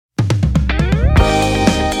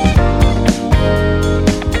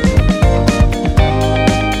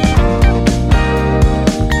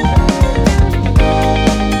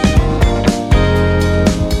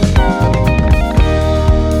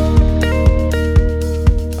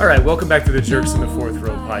All right, welcome back to the Jerks in the Fourth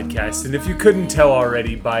Row podcast. And if you couldn't tell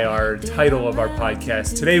already by our title of our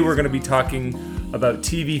podcast, today we're going to be talking about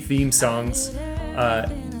TV theme songs.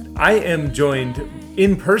 I am joined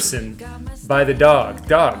in person by the dog.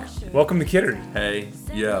 Dog, welcome to Kittery. Hey,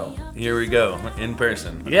 yo, here we go, in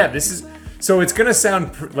person. Yeah, this is... So it's going to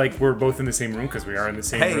sound like we're both in the same room because we are in the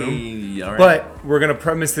same room. All right. But we're going to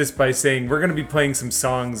premise this by saying we're going to be playing some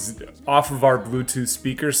songs off of our Bluetooth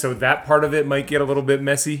speakers, so that part of it might get a little bit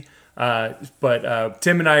messy. But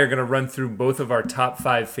Tim and I are going to run through both of our top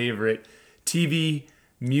 5 favorite TV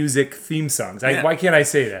music theme songs. Why can't I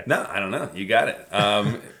say that? No, I don't know. You got it.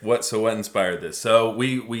 What inspired this? So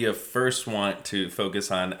we first want to focus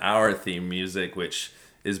on our theme music, which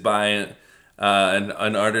is by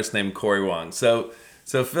an artist named Cory Wong. So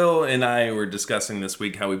Phil and I were discussing this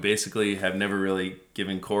week how we basically have never really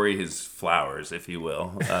given Cory his flowers, if you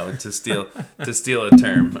will, to steal a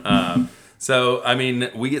term. So I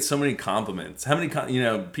mean, we get so many compliments. How many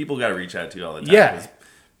people got to reach out to you all the time?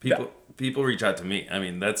 Yeah, people reach out to me. I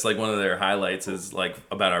mean, that's like one of their highlights is like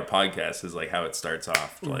about our podcast is like how it starts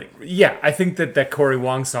off. Like, yeah, I think that Cory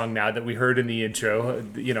Wong song now that we heard in the intro,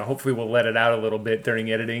 hopefully we'll let it out a little bit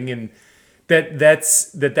during editing, and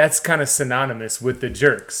that's kind of synonymous with the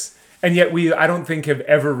Jerks. And yet I don't think have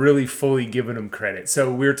ever really fully given them credit.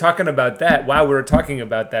 So we were talking about that while we were talking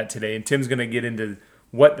about that today, and Tim's going to get into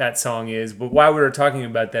what that song is. But while we were talking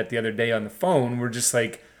about that the other day on the phone, we're just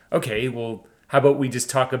like, okay, well, how about we just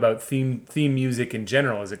talk about theme music in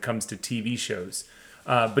general as it comes to TV shows?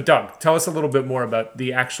 But Doug, tell us a little bit more about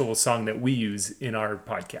the actual song that we use in our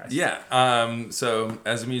podcast. Yeah. So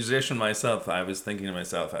as a musician myself, I was thinking to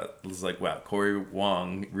myself, I was like, wow, Cory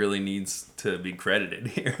Wong really needs to be credited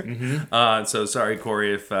here. Mm-hmm. So sorry,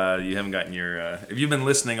 Cory, if you haven't gotten if you've been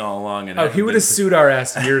listening all along. And he would have sued our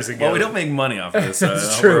ass years ago. Well, we don't make money off of this.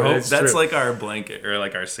 That's true. That's like our blanket or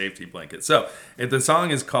like our safety blanket. So if the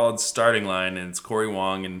song is called Starting Line and it's Cory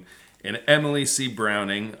Wong and Emily C.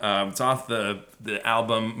 Browning. It's off the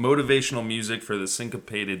album Motivational Music for the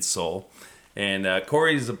Syncopated Soul. And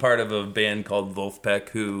Cory is a part of a band called Vulfpeck,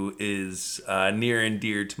 who is near and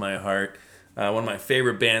dear to my heart. One of my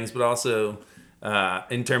favorite bands, but also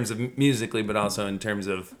in terms of musically, but also in terms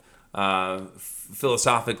of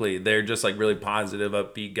philosophically, they're just like really positive,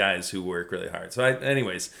 upbeat guys who work really hard. So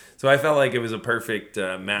I felt like it was a perfect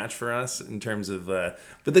match for us in terms of, but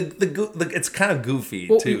it's kind of goofy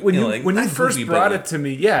too. When you first brought it to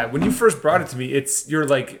me, you're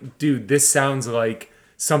like, dude, this sounds like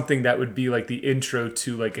something that would be like the intro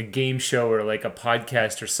to like a game show or like a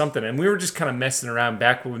podcast or something. And we were just kind of messing around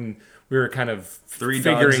back when we were kind of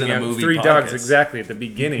figuring out Three Dogs exactly at the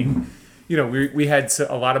beginning. We had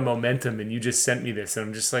a lot of momentum, and you just sent me this, and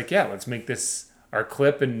I'm just like, yeah, let's make this our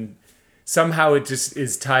clip, and somehow it just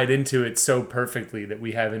is tied into it so perfectly that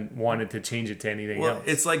we haven't wanted to change it to anything else.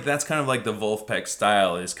 It's like that's kind of like the Vulfpeck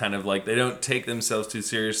style is kind of like they don't take themselves too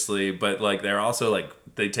seriously, but like they're also like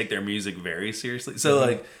they take their music very seriously. So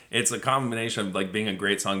like it's a combination of like being a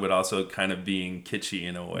great song, but also kind of being kitschy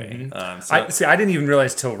in a way. Mm-hmm. I didn't even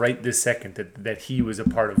realize till right this second that he was a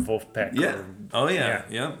part of Vulfpeck. Yeah.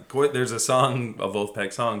 Yeah. There's a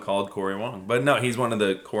Vulfpeck song called Cory Wong, but no, he's one of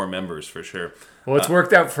the core members for sure. Well, it's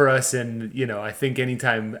worked out for us, and I think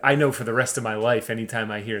I know for the rest of my life, anytime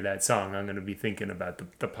I hear that song, I'm going to be thinking about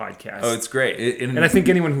the podcast. Oh, it's great. And I think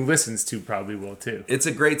anyone who listens to probably will too. It's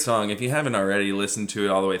a great song. If you haven't already listened to it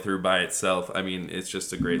all the way through by itself, I mean, it's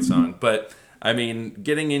just a great song. But I mean,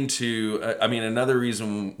 getting into, another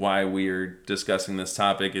reason why we're discussing this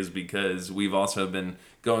topic is because we've also been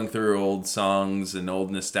going through old songs and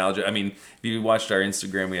old nostalgia. I mean, if you watched our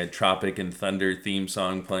Instagram, we had Tropic and Thunder theme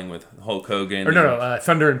song playing with Hulk Hogan.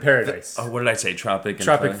 Thunder in Paradise. What did I say? Tropic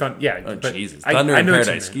Thunder. Yeah. Oh, Jesus. Thunder in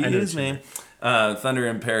Paradise. Excuse me. Thunder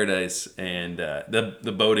in Paradise and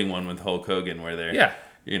the boating one with Hulk Hogan where they're... Yeah.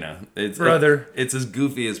 It's as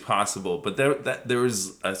goofy as possible, but there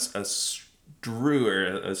was a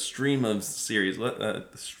stream of series.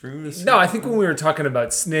 No, I think when we were talking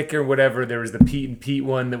about Snick or whatever, there was the Pete and Pete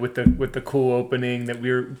one with the cool opening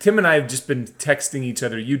that Tim and I have just been texting each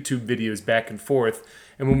other YouTube videos back and forth,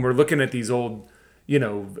 and when we're looking at these old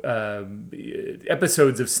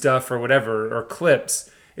episodes of stuff or whatever or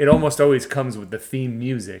clips, it almost always comes with the theme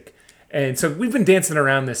music. And so we've been dancing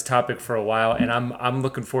around this topic for a while, and I'm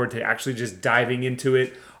looking forward to actually just diving into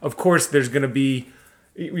it. Of course, there's going to be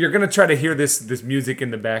you're going to try to hear this music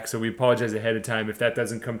in the back, so we apologize ahead of time if that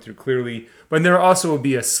doesn't come through clearly. But there also will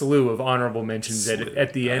be a slew of honorable mentions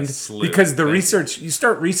at the end, because you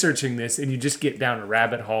start researching this and you just get down a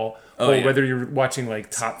rabbit hole. Whether you're watching like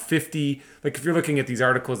top 50, like if you're looking at these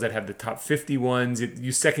articles that have the top 50 ones,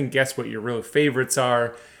 you second guess what your real favorites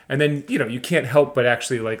are, and then you can't help but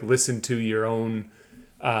actually like listen to your own.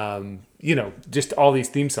 Just all these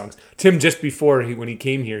theme songs. Tim, just before when he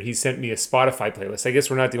came here, he sent me a Spotify playlist. I guess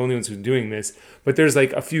we're not the only ones who's doing this, but there's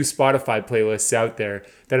like a few Spotify playlists out there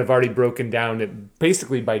that have already broken down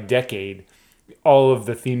basically by decade all of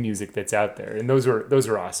the theme music that's out there, and those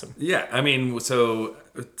are awesome. Yeah, I mean, so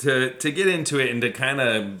to get into it and to kind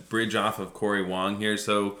of bridge off of Cory Wong here,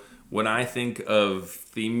 so when I think of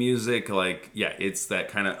theme music, like it's that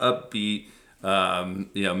kind of upbeat,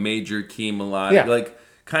 major key melodic, like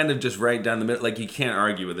kind of just right down the middle, like you can't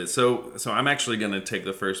argue with it. So I'm actually going to take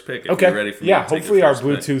the first pick. If you're ready for me to take hopefully our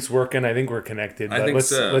Bluetooth's pick. Working. I think we're connected. I think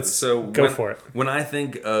let's go for it. When I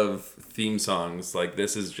think of theme songs, like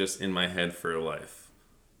this is just in my head for life.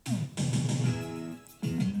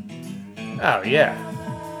 Oh yeah.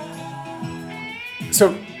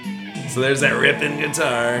 So there's that ripping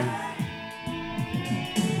guitar.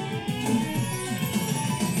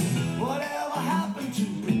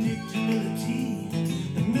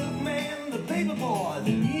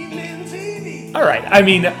 All right. I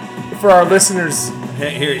mean, for our listeners,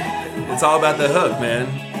 here, it's all about the hook, man.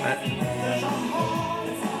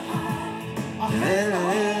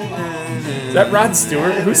 Is that Rod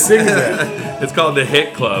Stewart? Who sings that? It's called The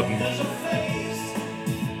Hit Club.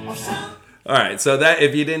 All right. So that,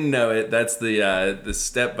 if you didn't know it, that's the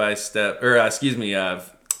step by step, or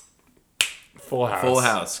Full House. Full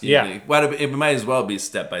House. Excuse me. Well, it might as well be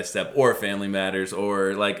Step by Step or Family Matters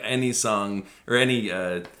or like any song or any.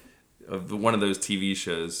 Of one of those TV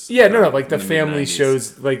shows. Yeah, like the family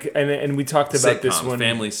shows, like, and we talked about sitcoms, this one.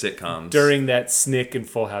 Family sitcoms. During that SNCC and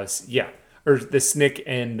Full House. Yeah. Or the SNCC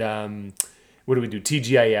and, what do we do?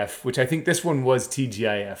 TGIF, which I think this one was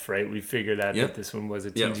TGIF, right? We figured out that this one was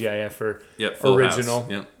a TGIF or original.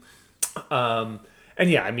 Yep. And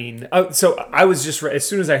yeah, I mean, so I was just, as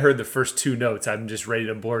soon as I heard the first two notes, I'm just ready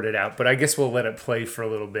to blurt it out. But I guess we'll let it play for a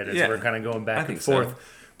little bit as we're kind of going back and forth. So.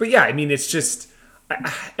 But yeah, I mean, it's just...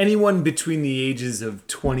 anyone between the ages of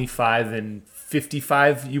 25 and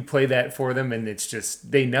 55, you play that for them, and it's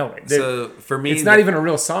just, they know it. So for me, it's not even a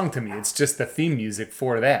real song to me. It's just the theme music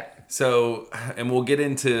for that. So, and we'll get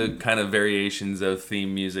into kind of variations of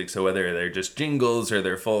theme music. So whether they're just jingles or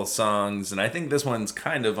they're full songs, and I think this one's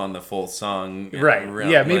kind of on the full song. Right.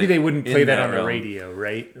 Yeah. Maybe they wouldn't play that on the radio,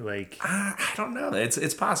 right? Like, I don't know.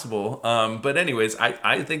 It's possible. But anyways,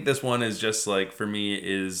 I think this one is just like, for me,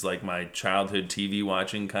 is like my childhood TV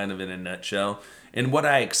watching kind of in a nutshell. And what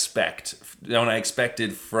I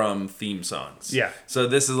expected from theme songs. Yeah. So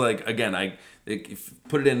this is like, again,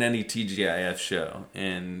 put it in any TGIF show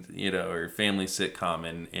and or family sitcom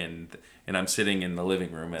and I'm sitting in the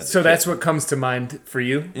living room as so that's what comes to mind for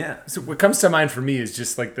you. Yeah. So what comes to mind for me is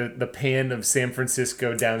just like the pan of San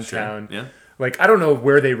Francisco downtown. Sure. Yeah. Like, I don't know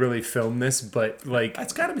where they really filmed this, but like...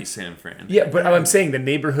 It's got to be San Fran. Yeah, but I'm saying the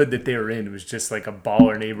neighborhood that they were in was just like a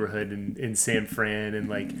baller neighborhood in San Fran. And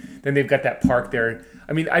like, then they've got that park there.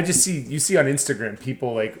 I mean, you see on Instagram,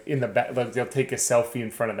 people like in the back, like they'll take a selfie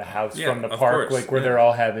in front of the house from the park, course. like where they're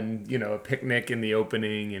all having, a picnic in the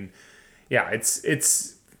opening. And yeah,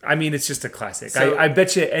 it's I mean, it's just a classic. So, I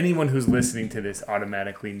bet you anyone who's listening to this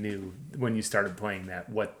automatically knew when you started playing that,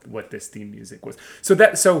 what this theme music was. So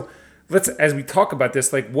let's, as we talk about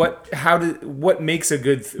this, like what makes a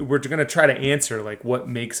good, we're going to try to answer like what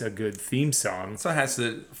makes a good theme song. So it has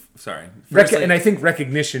to, and I think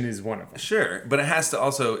recognition is one of them. Sure, but it has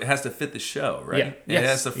to fit the show, right? Yeah. It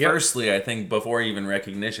has to, firstly, I think before even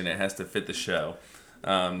recognition, it has to fit the show.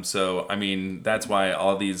 So, I mean, that's why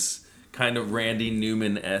all these kind of Randy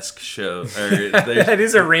Newman-esque shows. That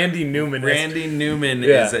is a Randy Newman. Randy Newman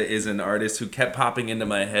is an artist who kept popping into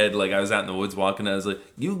my head. Like, I was out in the woods walking, and I was like,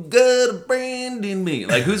 "You got a brand in me."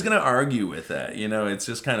 Like, who's gonna argue with that? It's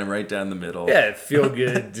just kind of right down the middle. Yeah, feel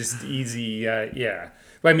good, just easy. Yeah.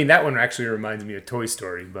 Well, I mean, that one actually reminds me of Toy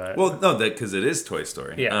Story, but because it is Toy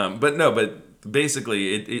Story. Yeah. But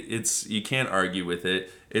basically, it's you can't argue with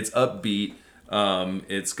it. It's upbeat.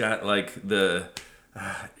 It's got like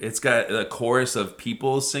it's got a chorus of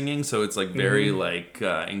people singing, so it's like very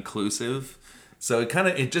inclusive. So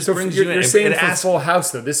it just brings you in. You're saying for Full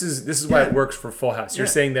House though. This is why it works for Full House. You're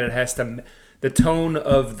saying that it has to. the tone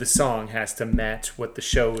of the song has to match what the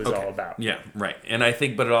show is all about. Yeah, right. And I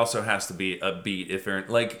think, but it also has to be upbeat. If they're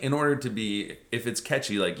like, in order to be, if it's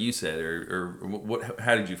catchy, like you said, or what?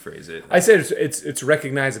 How did you phrase it? I said it's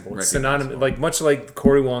recognizable. It's synonymous. Like much like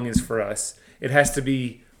Cory Wong is for us, it has to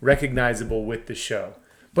be recognizable with the show.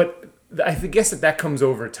 But I guess that comes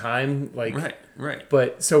over time. Like right.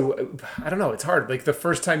 But so I don't know. It's hard. Like the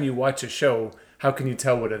first time you watch a show, how can you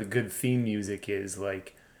tell what a good theme music is?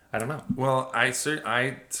 Like I don't know. Well, I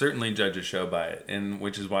certainly judge a show by it, and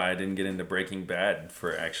which is why I didn't get into Breaking Bad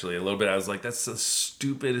for actually a little bit. I was like, that's the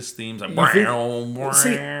stupidest themes. See,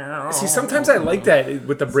 sometimes I like that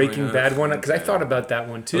with the Breaking Bad one because I thought about that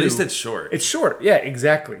one too. At least it's short. It's short, yeah,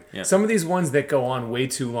 exactly. Yeah. Some of these ones that go on way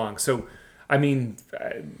too long. So, I mean,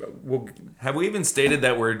 have we even stated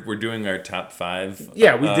that we're doing our top 5?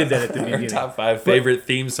 Yeah, we did that at the beginning. Our top 5 favorite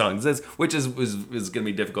theme songs, which is going to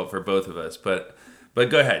be difficult for both of us, but. But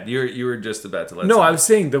go ahead. You were just about to let. No, I was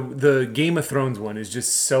saying the Game of Thrones one is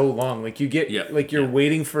just so long. Like you get you're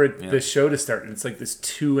waiting for the show to start, and it's like this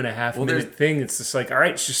 2.5 minute thing. It's just like, all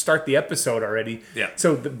right, just start the episode already. Yeah.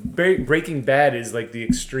 So the Breaking Bad is like the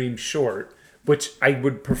extreme short, which I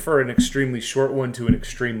would prefer an extremely short one to an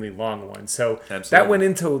extremely long one. So that went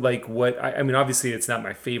into like what I mean. Obviously, it's not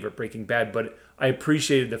my favorite Breaking Bad, but I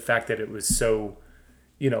appreciated the fact that it was so.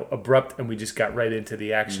 Abrupt, and we just got right into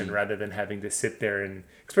the action rather than having to sit there and,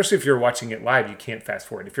 especially if you're watching it live, you can't fast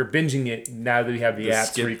forward. If you're binging it, now that we have the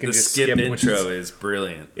apps where you can just skip. The skip intro is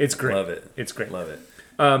brilliant. It's great. Love it. It's great. Love it.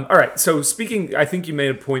 All right. So speaking, I think you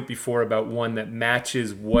made a point before about one that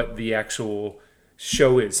matches what the actual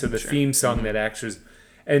show is. So the theme song that actually,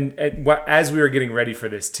 and as we were getting ready for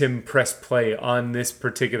this, Tim pressed play on this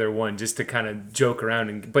particular one just to kind of joke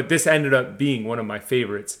around, but this ended up being one of my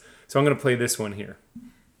favorites. So I'm going to play this one here.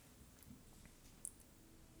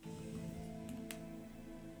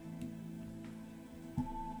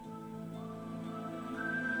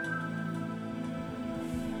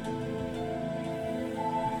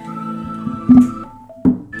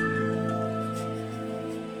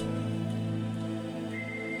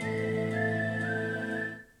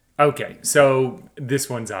 Okay, so this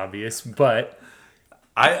one's obvious, but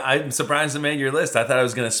I'm surprised it made your list. I thought I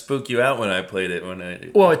was going to spook you out when I played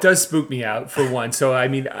it. Well, it does spook me out for one. So I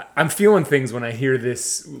mean, I'm feeling things when I hear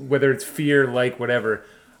this, whether it's fear, like whatever.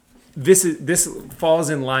 This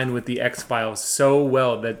falls in line with the X-Files so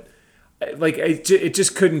well that, like, it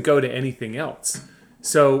just couldn't go to anything else.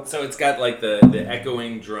 So it's got like the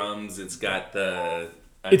echoing drums. It's got the.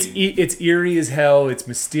 It's eerie as hell. It's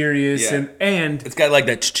mysterious, and it's got like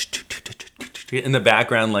that in the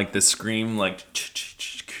background, like the scream, like.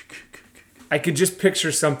 I could just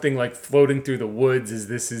picture something like floating through the woods as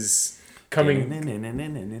this is coming.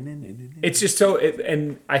 It's just so,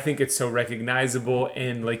 and I think it's so recognizable,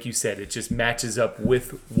 and like you said, it just matches up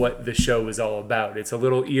with what the show is all about. It's a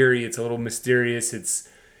little eerie. It's a little mysterious. It's.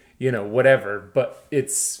 Whatever, but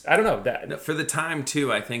it's, I don't know that for the time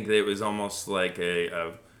too. I think that it was almost like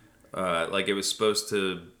like it was supposed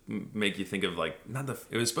to make you think of like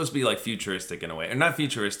it was supposed to be like futuristic in a way, or not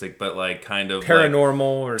futuristic, but like kind of paranormal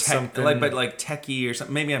or something, but like techie or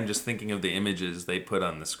something. Maybe I'm just thinking of the images they put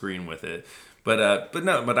on the screen with it, but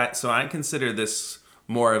I consider this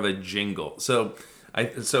more of a jingle. So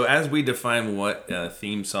as we define what a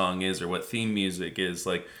theme song is or what theme music is,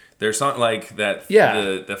 like. There's something like that.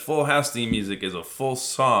 Yeah. The Full House theme music is a full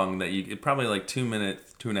song that probably like 2.5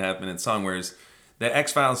 minute song. Whereas the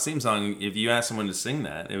X-Files theme song, if you ask someone to sing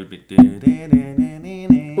that, it would be.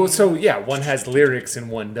 Well, so yeah, one has lyrics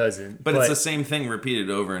and one doesn't. But it's the same thing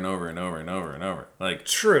repeated over and over and over and over and over. Like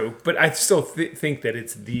true, but I still think that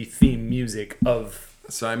it's the theme music of.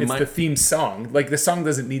 So it's the theme song. Like the song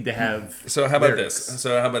doesn't need to have. So how about this?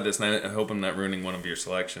 And I hope I'm not ruining one of your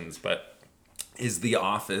selections, but. Is The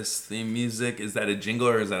Office theme music, is that a jingle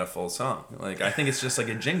or is that a full song? Like, I think it's just like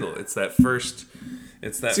a jingle. It's that first.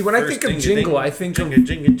 See, when I think of jingle, I think of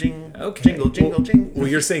okay. Jingle. Well,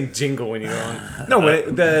 you're saying jingle when you're on. No,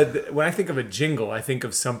 when I think of a jingle, I think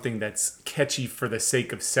of something that's catchy for the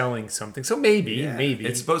sake of selling something. So maybe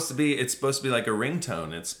it's supposed to be like a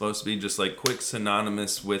ringtone. It's supposed to be just like quick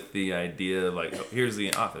synonymous with the idea of like, oh, here's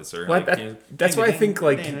The Office, or that's why I think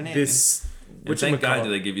like this. And thank God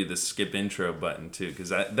they give you the skip intro button too, because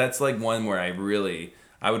that's like one where I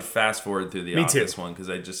would fast forward through the Office one because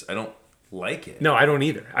I don't like it. No, I don't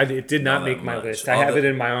either. It did not make my list. I have it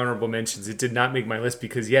in my honorable mentions. It did not make my list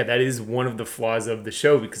because that is one of the flaws of the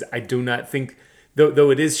show, because I do not think,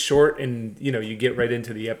 though it is short and you get right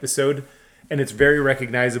into the episode and it's very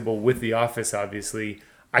recognizable with The Office. Obviously,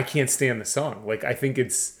 I can't stand the song. Like I think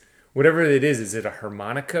it's whatever it is it a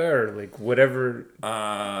harmonica or like whatever,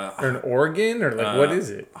 or an organ or like what is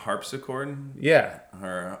it? Harpsichord? Yeah.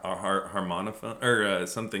 Or harmonophone or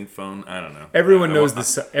something phone? I don't know. Everyone knows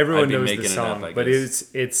the everyone I'd be knows the making it up, song, I but guess.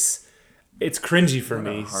 it's cringy for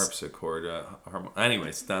me. Harpsichord.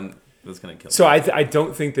 Anyways, done. That's gonna kill me. So I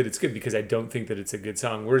don't think that it's good because I don't think that it's a good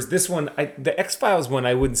song. Whereas this one, the X-Files one,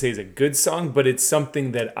 I wouldn't say is a good song, but it's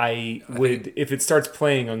something that I would, if it starts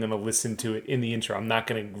playing, I'm going to listen to it in the intro. I'm not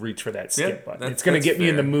going to reach for that skip button. It's going to get me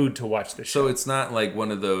in the mood to watch the show. So it's not like one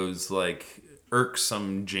of those like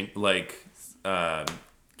irksome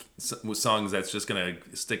songs that's just gonna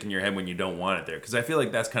stick in your head when you don't want it there. Because I feel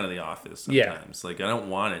like that's kind of The Office sometimes. Like I don't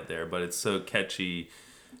want it there, but it's so catchy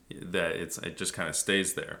that it just kind of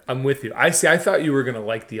stays there. I'm with you. I thought you were gonna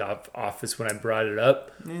like The Office when I brought it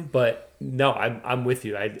up, but no, I'm with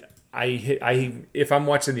you. If I'm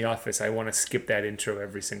watching The Office, I want to skip that intro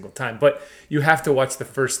every single time. But you have to watch the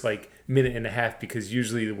first like minute and a half because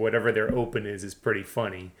usually whatever their open is pretty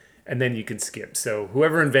funny, and then you can skip. So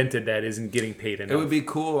whoever invented that isn't getting paid enough. It would be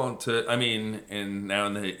cool to. I mean, and now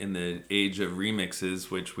in the age of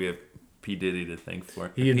remixes, which we have P. Diddy to thank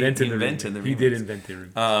for. He invented the remix. He did invent the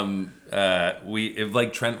remix. If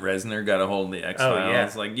like Trent Reznor got a hold of the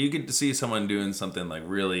X-Files, yeah. like you could see someone doing something like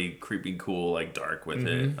really creepy, cool, like dark with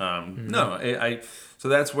it. No, so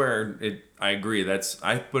that's where I agree. But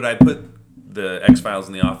I put the X-Files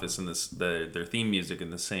and The Office and their theme music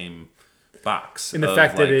in the same box. In the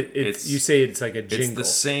fact that it's you say it's like a jingle.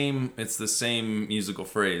 It's the same musical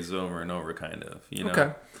phrase over and over, kind of. You know.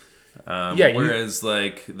 Okay. Whereas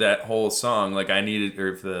like that whole song, like I needed,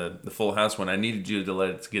 or if the Full House one, I needed you to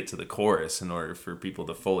let it get to the chorus in order for people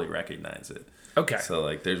to fully recognize it. Okay. So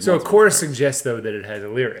like there's a chorus suggests though that it has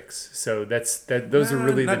lyrics. So those are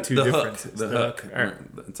really the two differences. The hook. All right.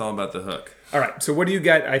 It's all about the hook. All right. So what do you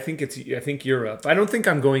got? I think you're up. I don't think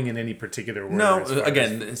I'm going in any particular order. No,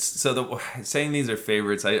 again, saying these are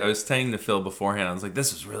favorites. I was saying to Phil beforehand, I was like,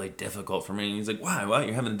 this was really difficult for me. And he's like, why? Well,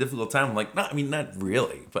 you're having a difficult time. I'm like, no, I mean, not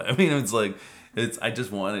really. But I mean, it's like, I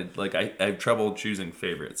just wanted, like, I have trouble choosing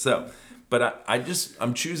favorites. So, but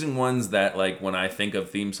I'm choosing ones that, like, when I think of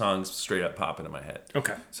theme songs, straight up pop into my head.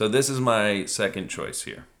 Okay. So this is my second choice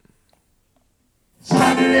here.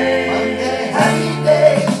 Saturday, Monday, happy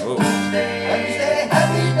day. Tuesday, Wednesday,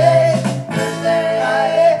 happy day. Thursday,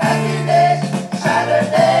 Friday, happy day.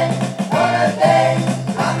 Saturday, what a day.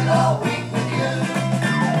 Rocking all week with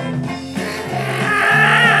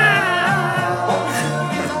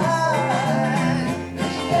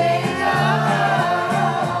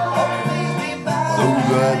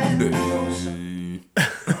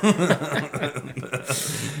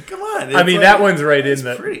Come on. I mean, like, that one's right in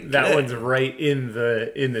one's right in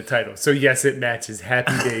the title. So yes, it matches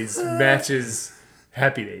Happy Days. Matches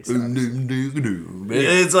Happy Days.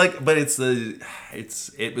 It's like, but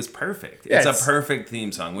it was perfect. Yeah, it's a perfect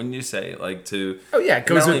theme song, wouldn't you say? Like to oh yeah, it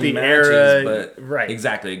goes not with only the matches, era, but right?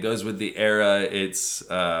 Exactly, it goes with the era. Is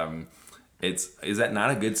that not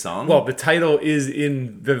a good song? Well, the title is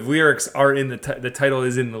in the lyrics are in the title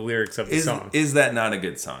is in the lyrics of the song. Is that not a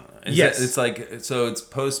good song? Yes, it's like so. It's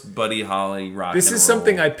post Buddy Holly rock. This and is roll.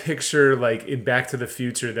 something I picture like in Back to the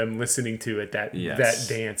Future, them listening to at that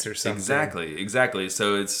dance or something. Exactly.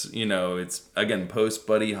 So it's it's again post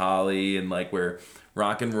Buddy Holly and like where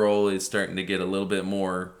rock and roll is starting to get a little bit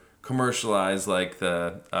more commercialized, like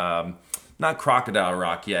the. Not Crocodile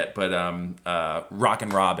Rock yet, but Rock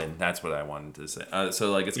and Robin. That's what I wanted to say.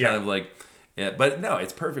 So like it's kind of like, yeah, but no,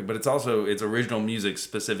 it's perfect. But it's also it's original music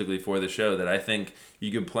specifically for the show that I think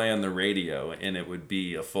you could play on the radio and it would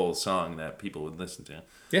be a full song that people would listen to.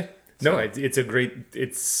 Yeah, no, it's a great.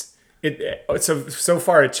 So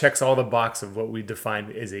far it checks all the box of what we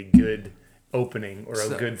define as a good opening or a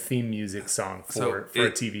good theme music song for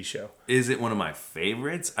a TV show. Is it one of my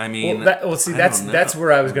favorites? I mean, that's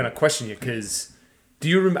where I was going to question you because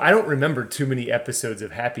I don't remember too many episodes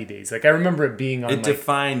of Happy Days. Like I remember it being on. It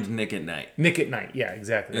defined Nick at Night. Nick at Night, yeah,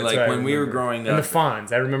 exactly. That's like when we were growing up, and the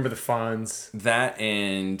Fonz. I remember the Fonz. That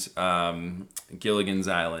and Gilligan's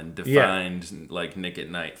Island defined like Nick at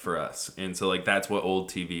Night for us, and so like that's what old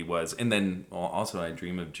TV was. And then also I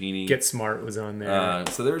Dream of Jeannie. Get Smart was on there.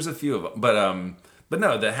 So there was a few of them, but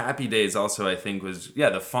no, the Happy Days also I think was the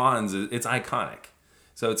Fonz. It's iconic.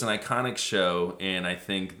 So it's an iconic show, and I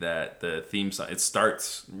think that the theme song, it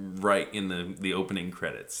starts right in the opening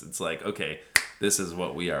credits. It's like, okay, this is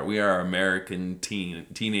what we are. We are American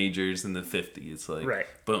teenagers in the 50s. It's like, right.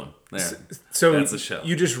 Boom, there. So that's the show.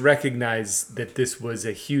 You just recognize that this was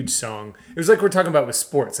a huge song. It was like we're talking about with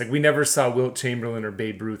sports. Like we never saw Wilt Chamberlain or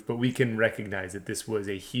Babe Ruth, but we can recognize that this was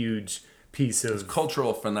a huge piece of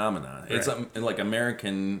cultural phenomenon. Right. It's like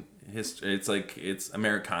American history. It's like it's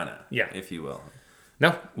Americana, Yeah. if you will.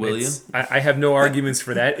 No, Will you? I have no arguments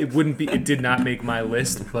for that. It wouldn't be. It did not make my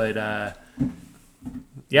list, but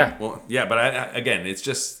yeah. Well, yeah, but again, it's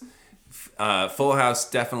just Full House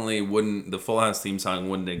definitely wouldn't. The Full House theme song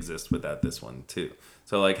wouldn't exist without this one too.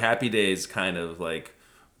 So like Happy Days, kind of like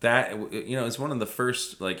that. You know, it's one of the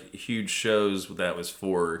first like huge shows that was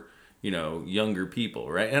for younger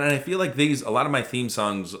people, right? And I feel like a lot of my theme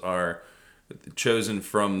songs are chosen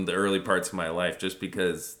from the early parts of my life just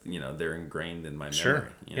because they're ingrained in my memory. Sure.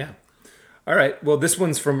 Yeah. All right. Well, this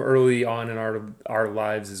one's from early on in our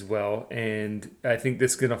lives as well, and I think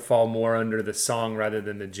this is gonna fall more under the song rather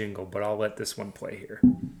than the jingle. But I'll let this one play here.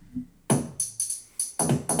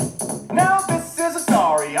 Now this is a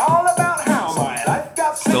story all about how my life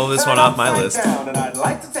got Stole this one off my list. down, and I'd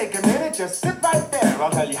like to take a minute, just sit right there.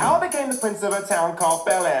 I'll tell you how I became the prince of a town called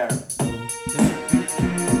Bel Air.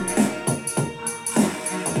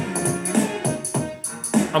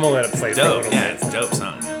 I'm gonna let it play for a Dope. little Yeah, bit. it's a dope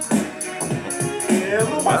song.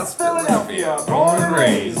 In West Philadelphia, born and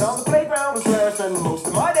raised on the playground was where I spend most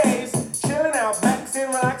of my days. Chilling out, maxing,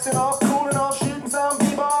 relaxing, all cool and all shooting some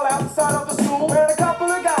b-ball outside of the school. Met a couple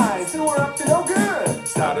of guys who were up to no good.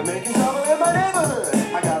 Started making trouble in my neighborhood.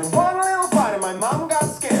 I got in one little fight and my mom got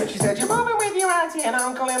scared. She said, "You're moving with your auntie and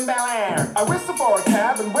uncle in Bel Air." I whistled for a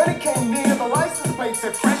cab, and when it came near, the license plate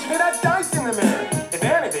said fresh and it had dice in the mirror. If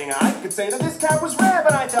anything, I could say that this cab was rare,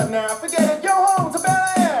 but I thought, nah, forget it, go home to Bel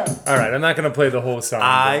Air. All right. I'm not gonna play the whole song.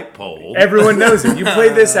 I polled. Everyone knows it. You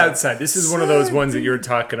played this outside. This is one of those ones that you're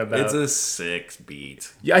talking about. It's a 6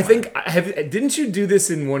 beat. Yeah, I think didn't you do this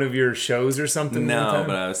in one of your shows or something? one No, time?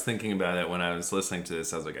 but I was thinking about it when I was listening to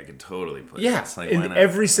this. I was like, I could totally play Yeah, this. Like, why and not?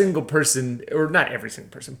 every single person, or not every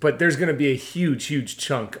single person, but there's going to be a huge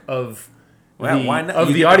chunk of Well, the, why not? of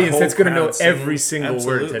You the get audience whole that's going to know crowd singing. every single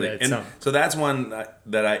word to Absolutely. that And song. so that's one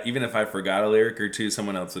that I, even if I forgot a lyric or two,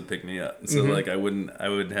 someone else would pick me up. So Mm-hmm. like I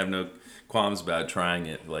would have no qualms about trying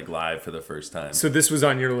it like live for the first time. So this was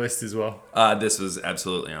on your list as well. This was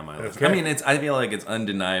absolutely on my list. Okay. I mean, I feel like it's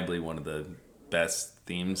undeniably one of the best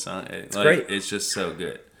theme songs. It's great. It's just so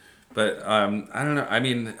good. But I don't know. I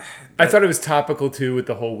mean, I thought it was topical too with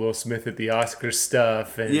the whole Will Smith at the Oscars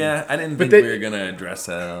stuff. And, yeah, I didn't But think they- we were gonna address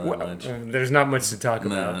that all that much. There's not much to talk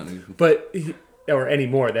about, but or any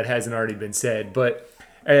more that hasn't already been said. But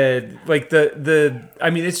like the I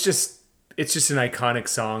mean, it's just an iconic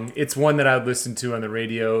song. It's one that I would listen to on the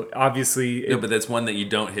radio. Obviously, No, but that's one that you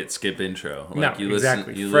don't hit skip intro. no, Like you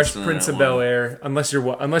exactly. listen, you Fresh listen to Prince that of one. Bel Air, unless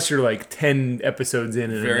you're like 10 episodes in.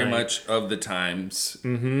 And Very much of the times.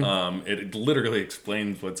 It literally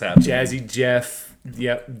explains what's happening. Jazzy Jeff,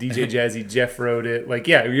 yep, DJ Jazzy Jeff wrote it. Like,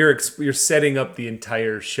 yeah, you're setting up the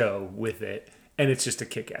entire show with it, and it's just a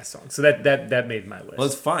kick-ass song. So that made my list. Well,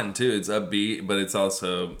 it's fun too. It's upbeat, but it's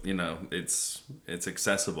also it's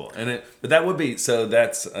accessible, but that would be so.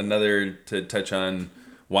 That's another to touch on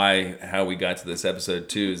how we got to this episode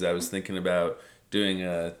too. Is I was thinking about doing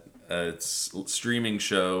a streaming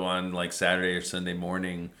show on like Saturday or Sunday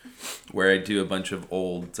morning, where I do a bunch of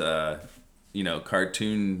old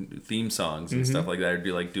cartoon theme songs and stuff like that.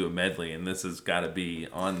 I'd do a medley, and this has got to be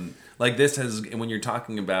on. Like this has when you're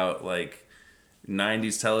talking about like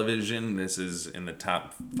 90s television, this is in the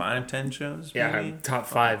top 5-10 shows. yeah, maybe? top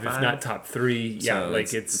 5, if not top 3. Yeah, So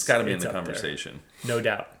like it's got to be in it's the up there. conversation. No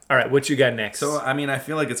doubt. All right, what you got next? So I mean, I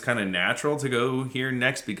feel like it's kind of natural to go here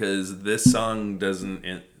next because this song doesn't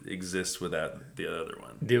exist without the other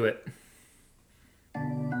one. do it.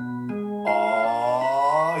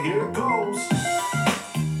 Oh, here it goes.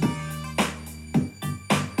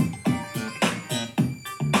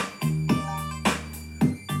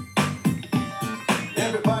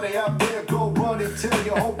 Everybody out there, go run and tell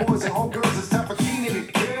your homeboys and homegirls it's time for Keenan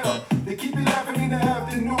to kill. They keep you laughing in the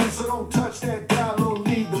afternoon, so don't touch that dial, don't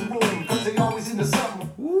leave the room, cause they always into something.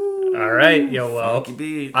 All right, yo, well,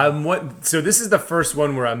 Funky beat. so this is the first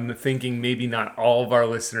one where I'm thinking maybe not all of our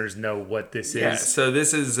listeners know what this Yeah, is. so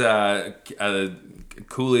this is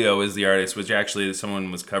Coolio is the artist, which actually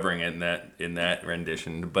someone was covering it in that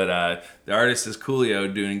rendition. But the artist is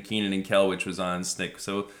Coolio doing Keenan and Kel, which was on Snick.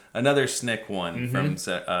 So another Snick one from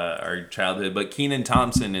our childhood. But Kenan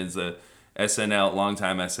Thompson is a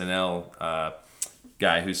longtime SNL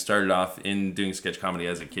guy who started off in doing sketch comedy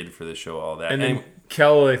as a kid for the show, all that. And then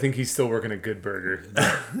Kel, I think he's still working at Good Burger.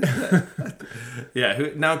 Yeah,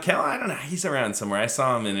 now Kel, I don't know, he's around somewhere. I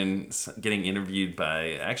saw him in getting interviewed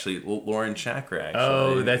by actually Lauren Chakra. Actually,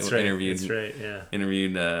 Oh, that's right. Interviewed, That's right. Yeah.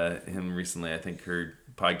 Interviewed him recently. I think her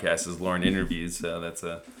podcast is Lauren Interviews, so that's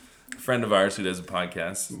a friend of ours who does a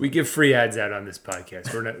podcast. We give free ads out on this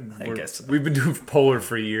podcast. guess so. We've been doing Polar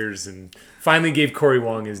for years, and finally gave Corey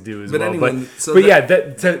Wong his due as But well. anyway, but yeah,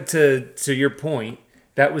 to your point,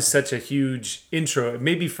 that was such a huge intro.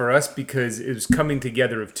 Maybe for us because it was coming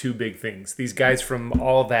together of two big things. These guys from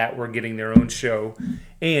All That were getting their own show,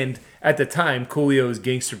 and at the time, Coolio's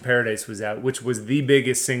 "Gangster Paradise" was out, which was the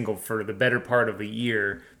biggest single for the better part of a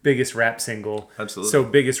year. Biggest rap single. Absolutely. So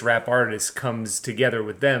biggest rap artist comes together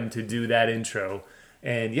with them to do that intro.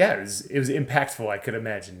 And yeah, it was impactful, I could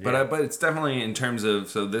imagine. Yeah. But it's definitely in terms of,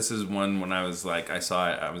 so this is one when I was like, I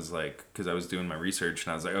saw it, I was like, because I was doing my research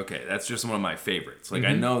and I was like, okay, that's just one of my favorites. Like,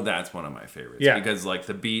 I know that's one of my favorites. Yeah. Because like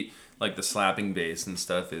the beat, like the slapping bass and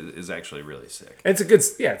stuff is actually really sick. It's a good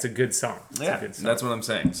song. It's Yeah, a good song. that's what I'm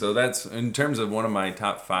saying. So that's, in terms of one of my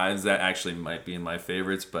top fives, that actually might be in my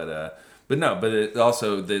favorites, but it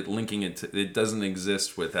also, that linking it to, it doesn't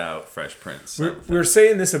exist without Fresh Prince. We're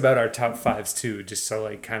saying this about our top fives too, just so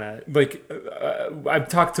like kind of like I've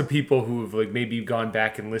talked to people who have like maybe gone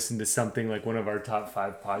back and listened to something like one of our top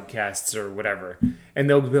five podcasts or whatever, and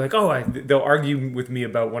they'll be like, they'll argue with me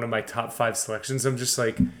about one of my top five selections. I'm just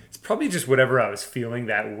like, it's probably just whatever I was feeling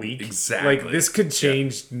that week. Exactly. Like this could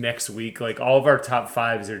change next week. Like all of our top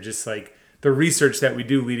fives are just like the research that we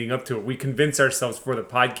do leading up to it. We convince ourselves for the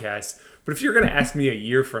podcast. But if you're going to ask me a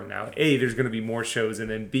year from now, A, there's going to be more shows, and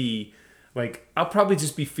then B, like, I'll probably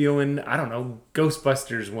just be feeling, I don't know,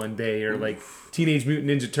 Ghostbusters one day, or like Teenage Mutant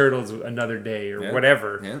Ninja Turtles another day, or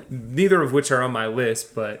whatever. Yeah. Neither of which are on my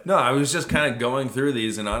list, but... No, I was just kind of going through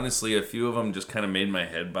these, and honestly, a few of them just kind of made my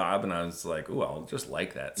head bob, and I was like, "Oh, I'll just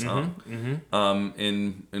like that song."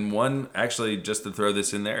 In one, actually, just to throw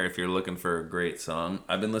this in there, if you're looking for a great song,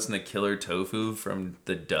 I've been listening to "Killer Tofu" from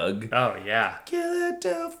the Doug. Oh, yeah. Killer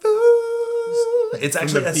Tofu. It's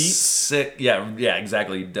actually the a Beats? sick. Yeah,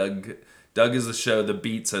 exactly. Doug is the show. The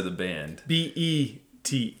Beats are the band. Beets.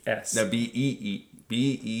 No, Beets.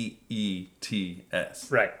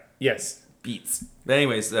 Right. Yes. Beats. But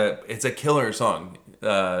anyways, it's a killer song.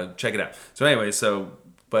 Check it out. So anyway,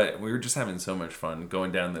 but we were just having so much fun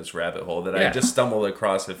going down this rabbit hole that I just stumbled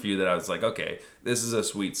across a few that I was like, okay, this is a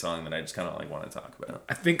sweet song that I just kind of like want to talk about.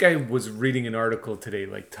 I think I was reading an article today,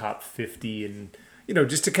 like top 50, and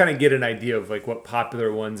just to kind of get an idea of like what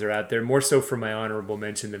popular ones are out there, more so for my honorable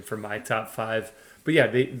mention than for my top five. But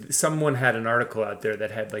yeah, someone had an article out there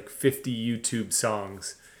that had like 50 YouTube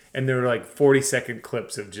songs, and there were like 40-second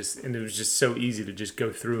clips of and it was just so easy to just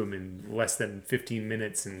go through them in less than 15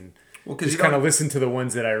 minutes and just kind of listen to the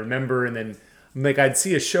ones that I remember. And then like I'd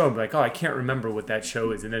see a show and be like, oh, I can't remember what that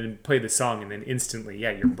show is, and then play the song, and then instantly,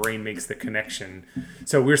 your brain makes the connection.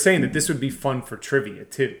 So we're saying that this would be fun for trivia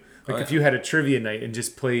too. Like if you had a trivia night and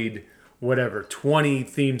just played 20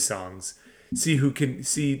 theme songs, see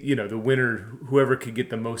the winner, whoever could get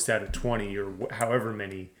the most out of 20 or however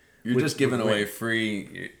many. You're just giving away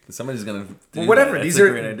free. Somebody's gonna do whatever. That. These That's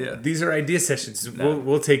are a great idea. These are idea sessions.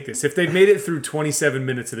 We'll take this. If they've made it through 27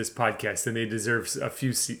 minutes of this podcast, then they deserve a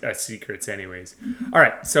few secrets, anyways. All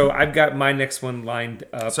right, so I've got my next one lined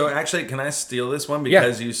up. So actually, can I steal this one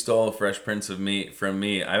because you stole Fresh Prince from me?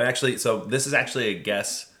 So this is actually a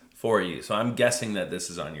guess for you. So I'm guessing that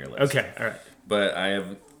this is on your list. Okay, all right. But I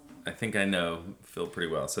think I know Phil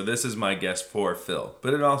pretty well. So this is my guess for Phil,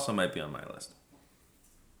 but it also might be on my list.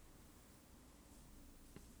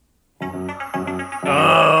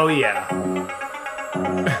 Oh yeah.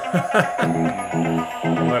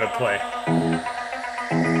 Let it play.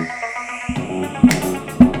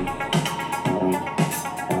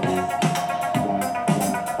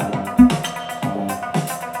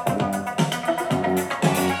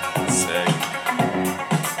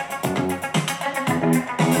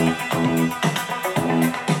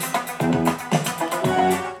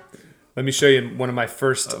 Let me show you one of my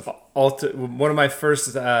first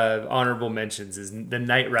honorable mentions is the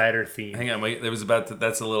Knight Rider theme. Hang on, wait.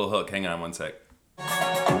 That's a little hook. Hang on one sec.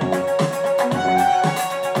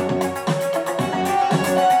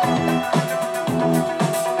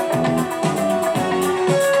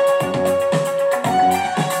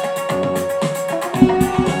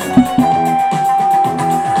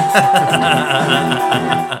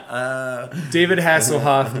 David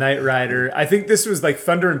Hasselhoff, Knight Rider. I think this was like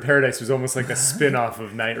Thunder in Paradise was almost like a spin-off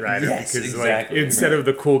of Knight Rider Yes, because exactly. like instead of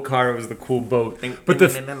the cool car, it was the cool boat. But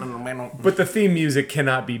the theme music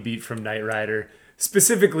cannot be beat from Knight Rider.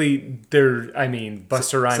 Specifically,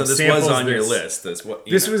 Busta Rhymes. So this samples was on your this. list.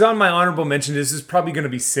 This was on my honorable mention. This is probably going to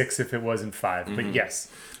be 6 if it wasn't 5. Mm-hmm. But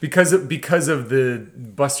yes, because of the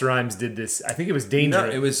Busta Rhymes did this. I think it was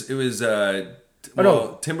Dangerous. No, it was.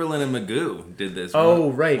 Timberland and Magoo did this. Oh,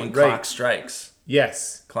 right, When right. Clock Strikes.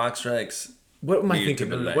 Yes. Clock Strikes. What am I Near thinking?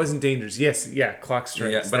 Timberlake. It wasn't Dangerous. Yes, yeah, Clock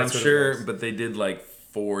Strikes. Yeah, but I'm That's what it sure. was. But they did like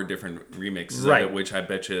 4 different remixes Right. of it, which I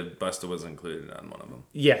bet you Busta was included on one of them.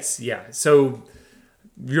 Yes, yeah. So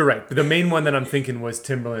you're right. The main one that I'm thinking was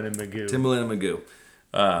Timberland and Magoo. Timbaland and Magoo.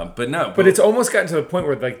 But no. But it's almost gotten to the point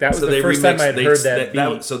where like that was so the they first time remixed- I had they- heard that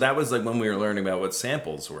beat. So that was like when we were learning about what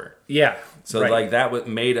samples were. Yeah. So right. like that what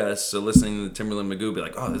made us so listening to Timberland Magoo be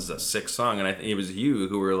like, oh, this is a sick song, and I think it was you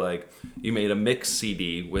who were like, you made a mix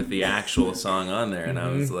CD with the actual song on there, and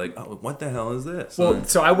I was like, oh, what the hell is this? Well,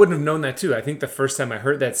 so I wouldn't have known that too. I think the first time I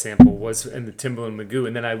heard that sample was in the Timbaland Magoo,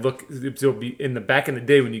 and then I look. It'll be in the back in the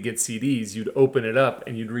day when you get CDs, you'd open it up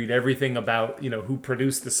and you'd read everything about who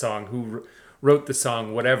produced the song, who wrote the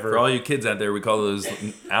song, whatever. for all you kids out there, we call those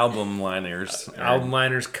album liners. Album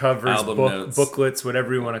liners, covers, Album notes. booklets,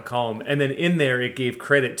 whatever you want to call them. And then in there, it gave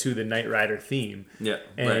credit to the Knight Rider theme. Yeah,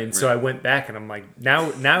 And right, so right. I went back and I'm like,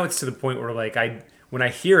 now it's to the point where like when I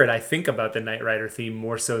hear it, I think about the Knight Rider theme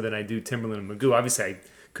more so than I do Timberland and Magoo. Obviously, I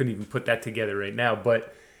couldn't even put that together right now,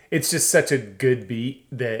 but it's just such a good beat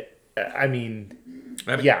that I'm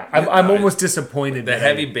almost disappointed. The that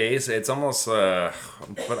heavy bass, it's almost, but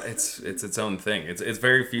it's its own thing. It's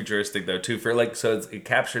very futuristic though too. For like, so it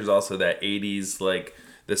captures also that '80s like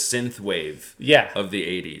the synth wave, Yeah. of the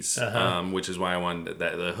 '80s, which is why I wanted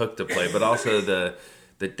the hook to play, but also the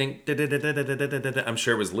ding, I'm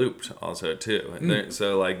sure was looped also too. And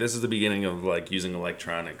so like this is the beginning of like using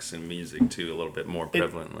electronics in music too a little bit more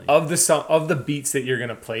prevalently. Of the beats that you're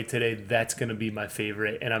gonna play today, that's gonna be my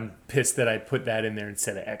favorite, and I'm pissed that I put that in there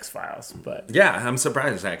instead of X-Files. But Yeah, I'm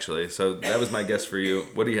surprised actually. So that was my guess for you.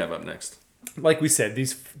 What do you have up next? like we said,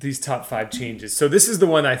 these top 5 changes. So this is the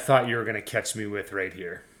one I thought you were gonna catch me with right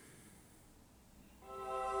here.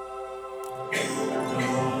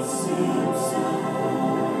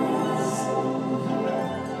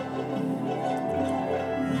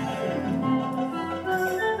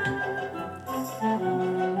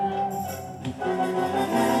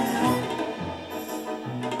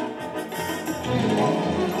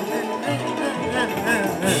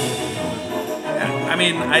 I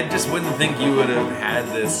mean, I just wouldn't think you would have had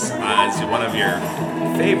this as one of your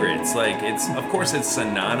favorites. Like, of course it's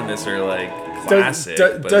synonymous or like classic.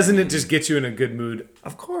 but Doesn't it just get you in a good mood?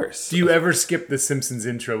 Of course. Do you ever skip the Simpsons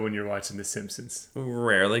intro when you're watching the Simpsons?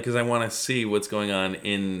 Rarely, because I want to see what's going on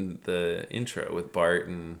in the intro with Bart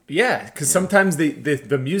and. Yeah, because sometimes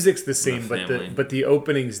the music's the same, family. but the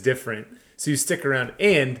opening's different. So you stick around,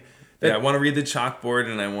 and Yeah, I want to read the chalkboard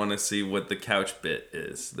and I want to see what the couch bit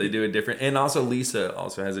is. They do a different, and also Lisa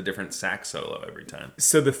also has a different sax solo every time.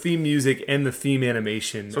 so the theme music and the theme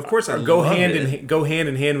animation, So of course I go love hand it. go hand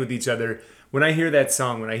in hand with each other. When I hear that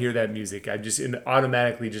song, when I hear that music, I'm just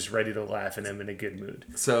automatically just ready to laugh, and I'm in a good mood.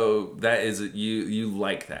 So that is you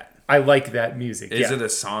like that. I like that music. Is yeah. it a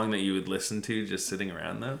song that you would listen to just sitting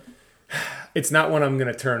around though? It's not one I'm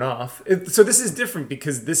going to turn off. So this is different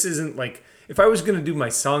because this isn't like, if I was going to do my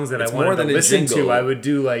songs that It's I wanted more to than a listen to, jingle. I would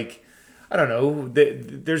do like, I don't know.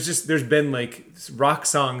 There's been like rock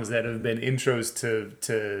songs that have been intros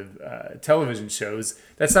to television shows.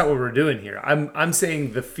 That's not what we're doing here. I'm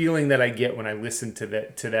saying the feeling that I get when I listen to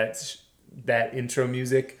that intro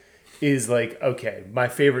music is like, okay, my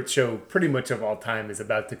favorite show pretty much of all time is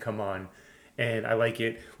about to come on, and I like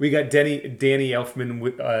it. We got Danny Elfman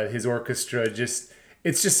with his orchestra.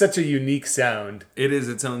 It's just such a unique sound. It is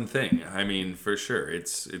its own thing. I mean, for sure,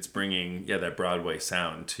 it's bringing that Broadway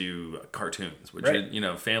sound to cartoons, which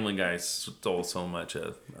Right. Family Guy stole so much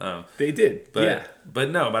of. They did, But yeah.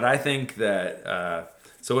 but I think that.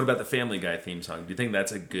 So what about the Family Guy theme song? Do you think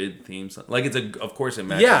that's a good theme song? Like of course it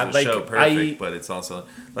matches Yeah, the like, show perfect, but it's also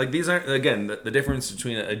like these aren't again the difference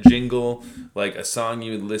between a jingle, like a song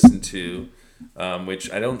you would listen to,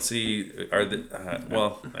 which I don't see are the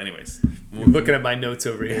well. Anyways, I'm looking at my notes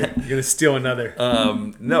over here. You're gonna steal another.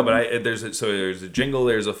 no, but there's a jingle,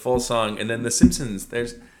 there's a full song, and then The Simpsons.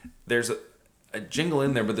 There's a jingle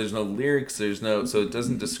in there, but there's no lyrics. There's no, so it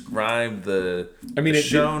doesn't describe the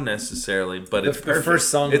show necessarily. But it's the perfect. first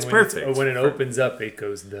song, It's when perfect. when it opens up, it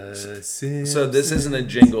goes the Simpsons. So this isn't a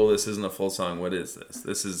jingle. This isn't a full song. What is this?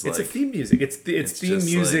 This is It's like a theme music. It's theme just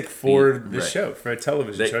music like for theme- the right. show, for a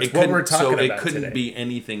television That show. it It's what we're couldn't- talking so about it couldn't today. be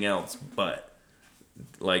anything else but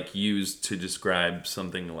like used to describe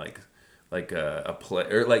something like a play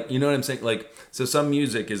or like you know what I'm saying, like so some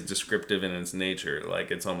music is descriptive in its nature, like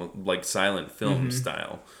it's almost like silent film Mm-hmm.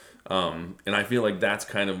 style, And I feel like that's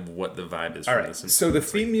kind of what the vibe is All from right. The Simpsons. So the It's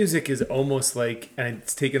like- theme music is almost like, and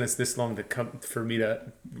it's taken us this long to come for me to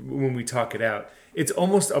when we talk it out. It's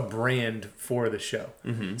almost a brand for the show.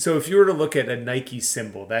 Mm-hmm. So if you were to look at a Nike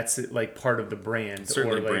symbol, that's like part of the brand.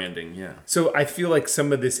 certainly or like, branding, yeah. So I feel like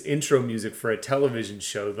some of this intro music for a television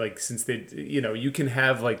show, like since they, you can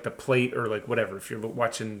have like the plate or like whatever. If you're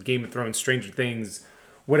watching Game of Thrones, Stranger Things,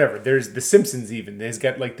 whatever. There's The Simpsons even. There's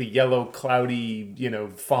got like the yellow cloudy,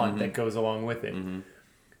 font that goes along with it.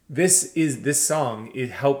 This song, it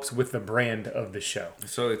helps with the brand of the show.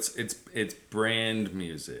 So it's brand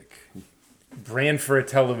music. Brand for a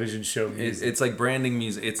television show music. It's like branding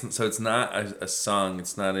music. It's not a song.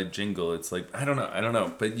 It's not a jingle. It's like I don't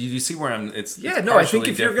know. But you see where I'm. It's Yeah, it's no, I think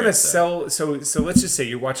partially if you're gonna different, though. sell, so let's just say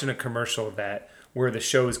you're watching a commercial of that where the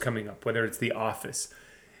show is coming up, whether it's The Office,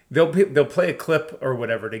 they'll play a clip or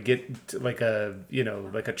whatever to get to like a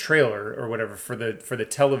like a trailer or whatever for the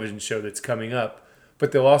television show that's coming up,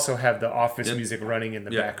 but they'll also have the Office Yep. music running in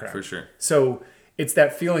the Yeah, background for sure. So it's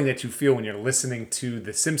that feeling that you feel when you're listening to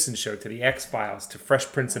The Simpsons show, to The X-Files, to Fresh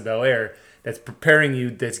Prince of Bel-Air, that's preparing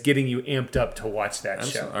you, that's getting you amped up to watch that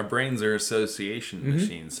show. Our brains are association Mm-hmm.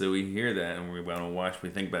 machines, so we hear that and we want to watch. We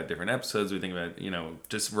think about different episodes. We think about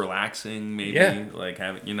just relaxing, maybe Yeah. like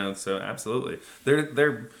having So absolutely,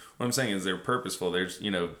 they're. What I'm saying is they're purposeful. There's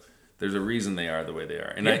there's a reason they are the way they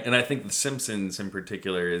are, and Yeah. I think The Simpsons in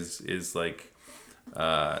particular is like.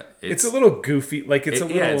 It's a little goofy, like it's a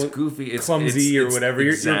little it's goofy, it's clumsy or it's whatever.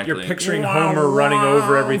 exactly. You're picturing Homer running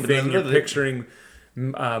over everything. You're They picturing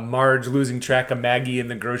Marge losing track of Maggie in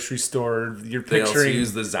the grocery store. You're also picturing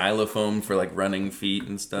use the xylophone for like running feet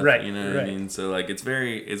and stuff. Right, You know what I right. mean? So like it's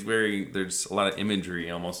very. There's a lot of imagery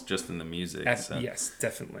almost just in the music. So. yes,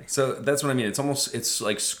 definitely. So that's what I mean. It's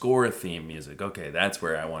like score theme music. Okay, that's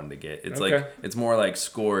where I wanted to get. It's Okay. like it's more like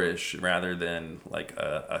score-ish rather than like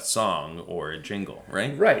a song or a jingle,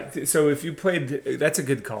 right? Right. So if you played, that's a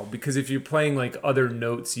good call, because if you're playing like other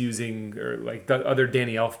notes using or like the other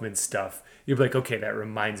Danny Elfman stuff, you'd be like, okay, that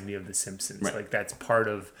reminds me of The Simpsons. Right. Like that's part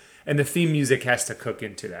of, and the theme music has to cook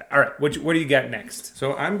into that. All right, what do you got next?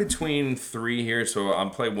 So I'm between three here, so I'll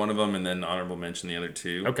play one of them and then honorable mention the other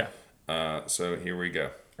two. Okay. So here we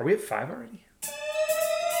go. Are we at 5 already?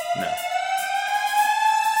 No.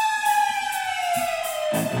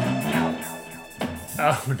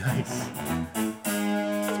 Oh, nice.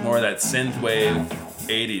 It's more of that synthwave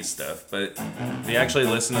 80s stuff, but if you actually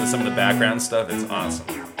listen to some of the background stuff, it's awesome.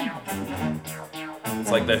 It's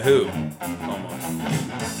like The Who,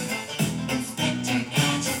 almost.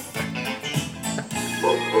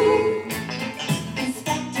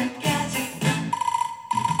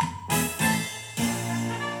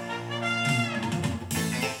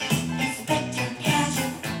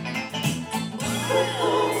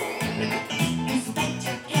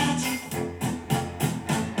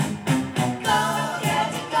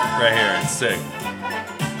 Right here, it's sick.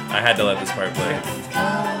 I had to let this part play.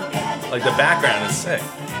 Like the background is sick.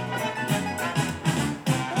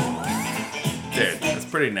 Dude, that's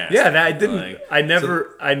pretty nasty. Yeah, I didn't. Like, I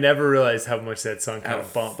never realized how much that song kind how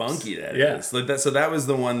of bumps. funky that Yeah. is. Like that. So that was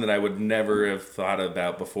the one that I would never have thought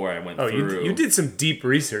about before I went Oh, through. you did some deep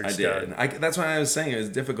research. I did. That's why I was saying it was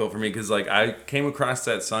difficult for me because like I came across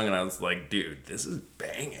that song and I was like, dude, this is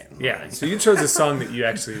banging. Yeah. Like, So you chose a song that you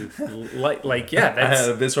actually like. Like, yeah, I that's had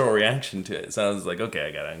a visceral reaction to it, so I was like, okay,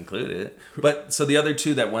 I gotta include it. But so the other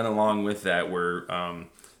two that went along with that were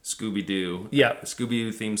Scooby Doo, Yeah. Scooby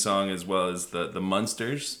Doo theme song, as well as the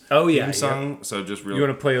Munsters. Oh, yeah, theme song. So just real. You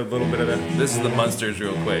want to play a little bit of that? This is the Munsters,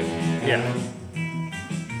 real quick. Yeah.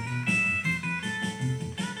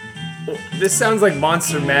 Well, this sounds like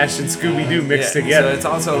Monster Mash and Scooby Doo mixed Yeah, together. So it's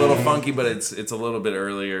also a little funky, but it's a little bit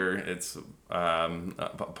earlier. It's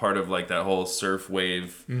part of like that whole surf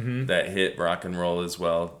wave Mm-hmm. that hit rock and roll as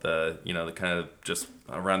well. The kind of just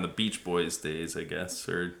around the Beach Boys days, I guess,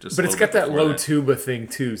 or just. But a it's little got bit that before low tuba thing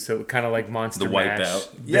too, so kind of like Monster the Mash. Wipeout.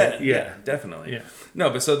 That- Yeah, definitely. Yeah. No,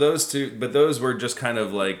 but so those two, but those were just kind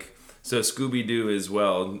of like so Scooby Doo as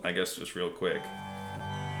well. I guess just real quick.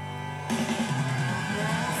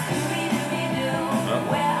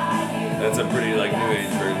 That's a pretty like new age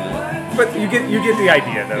version. But you get the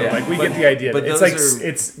idea though. Yeah, Like we but- get the idea. but It's those like are-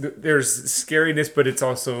 it's there's scariness, but it's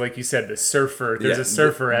also like you said, the surfer. There's a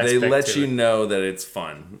surfer They aspect. let to you it. know that it's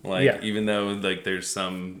fun. Like Yeah. even though like there's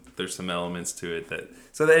some elements to it that.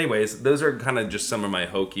 So anyways, those are kind of just some of my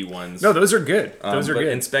hokey ones. No, those are good. Those are but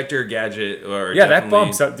good. Inspector Gadget or Yeah, that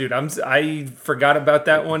bumps up, dude. I forgot about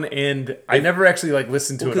that one, and I never actually like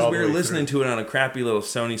listened to it because all we the were way listening through. to it on a crappy little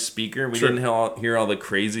Sony speaker. We Sure. didn't hear all the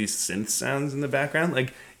crazy synth sounds in the background.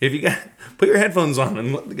 Like if you got put your headphones on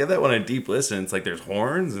and get that one a deep listen. It's like there's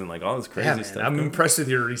horns and like all this crazy Yeah, man, stuff. I'm impressed with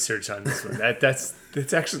your research on this one.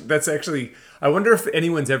 That's actually. I wonder if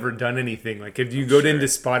anyone's ever done anything like if you go into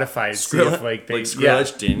Spotify and see if like they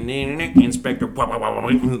Skrillex, Inspector,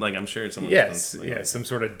 like I'm sure someone. some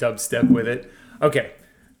sort of dubstep with it. Okay,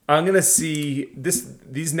 I'm gonna see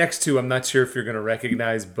these next two. I'm not sure if you're gonna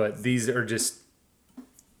recognize, but these are just.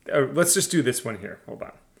 Let's just do this one here. Hold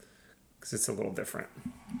on, because it's a little different.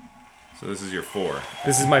 So this is your 4.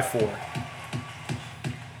 This is my 4.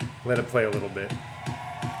 Let it play a little bit.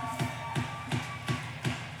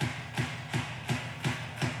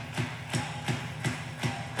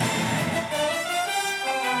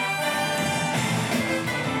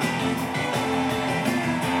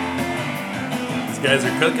 These guys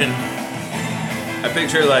are cooking. I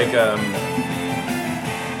picture like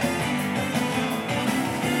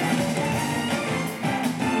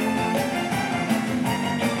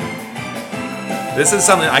this is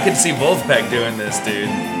something I could see Wolfpack doing this, dude.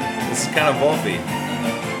 This is kind of Wolfy.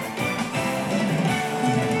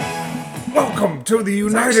 Welcome to the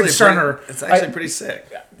United It's Center. actually pretty sick.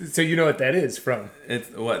 So you know what that is from? It's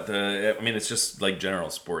what the. I mean, it's just like general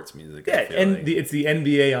sports music. Yeah, I feel and like. it's the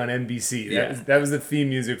NBA on NBC. Yeah. That was the theme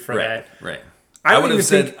music for right, that. right. I I don't would have even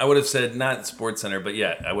said. think- I would have said not Sports Center, but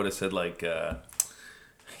yeah, I would have said like.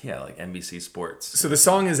 Like NBC Sports. So the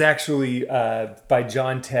song is actually by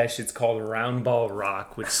John Tesh. It's called Round Ball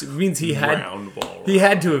Rock, which means he had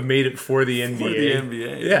to have made it for the NBA. For the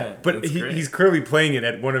NBA, yeah. But that's great. he's clearly playing it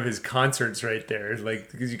at one of his concerts right there,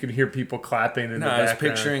 like because you can hear people clapping in the I was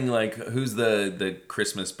background. picturing like who's the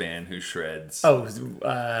Christmas band who shreds. Oh, what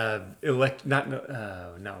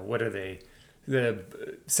are they? The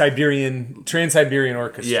Trans-Siberian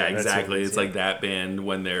Orchestra. yeah, That's exactly. what it is, It's like that band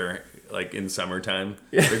when they're like in summertime.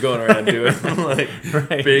 They're going around doing like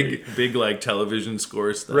Right. big like television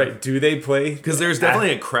score stuff. right. Do they play? Because there's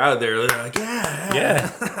definitely a crowd there. They're like, yeah.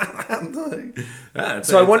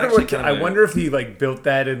 So I wonder if he like built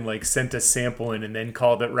that and like sent a sample in and then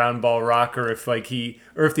called it Round Ball Rock, or if the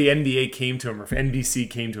NBA came to him, or if NBC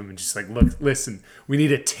came to him and just like, look, listen, we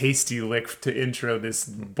need a tasty lick to intro this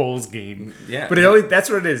Bulls game. Yeah. But that's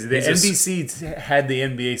what it is. The He's NBC had the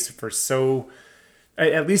NBA for so.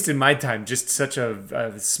 At least in my time, just such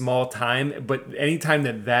a small time. But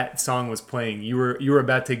anytime that song was playing, you were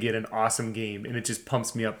about to get an awesome game, and it just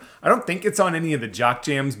pumps me up. I don't think it's on any of the jock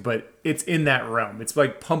jams, but it's in that realm. It's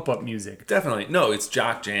like pump up music. Definitely. No, it's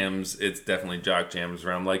jock jams. It's definitely jock jams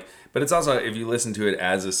realm. Like, but it's also, if you listen to it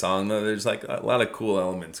as a song, though, there's like a lot of cool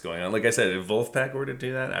elements going on. Like I said, if Wolfpack were to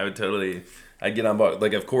do that, I'd get on board.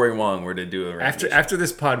 Like if Corey Wong were to do a rendition. After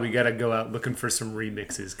this pod, we got to go out looking for some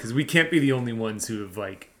remixes, because we can't be the only ones who have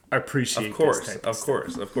like appreciate Of course, this type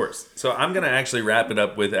of course. So I'm gonna actually wrap it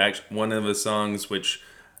up with one of the songs which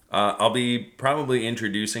I'll be probably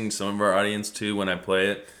introducing some of our audience to when I play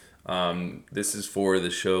it. This is for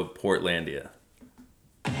the show Portlandia.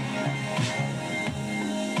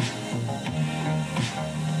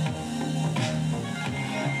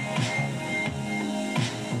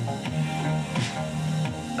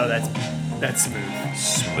 Oh, that's smooth.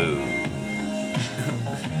 Smooth.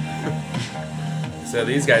 So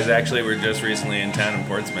these guys actually were just recently in town in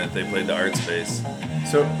Portsmouth. They played the Art Space.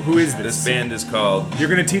 So who is this? This band is called. You're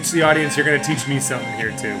gonna teach the audience. You're gonna teach me something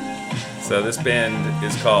here too. So this band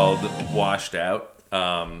is called Washed Out,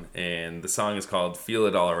 and the song is called Feel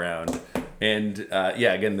It All Around. And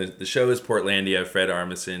again, the show is Portlandia. Fred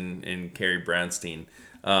Armisen and Carrie Brownstein.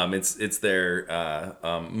 It's their not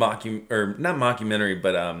mockumentary,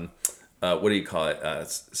 but what do you call it?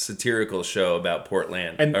 Satirical show about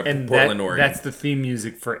Portland, And Portland, Oregon. That's the theme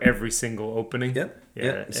music for every single opening. Yep. Yeah.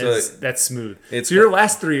 Yep. So That's smooth. it's- So your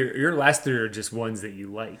last three are just ones that you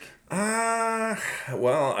like.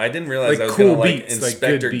 Well, I didn't realize Like I was cool gonna like beats, like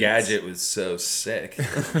Inspector good beats. Gadget was so sick.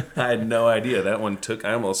 I had no idea that one took.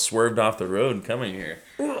 I almost swerved off the road coming here.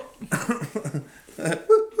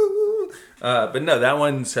 But no, that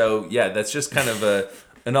one. So yeah, that's just kind of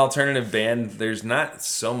an alternative band. There's not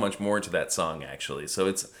so much more to that song actually.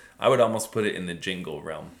 So I would almost put it in the jingle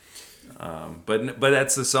realm. But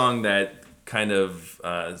that's the song that kind of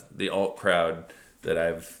the alt crowd that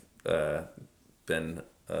I've been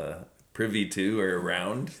privy to or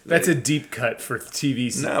around. That's a deep cut for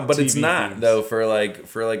TV. No, but it's TV not themes. though for like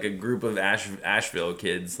a group of Asheville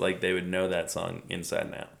kids. Like they would know that song inside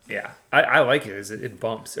and out. Yeah, I like it. It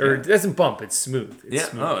bumps, or it doesn't bump. It's smooth. It's Yeah.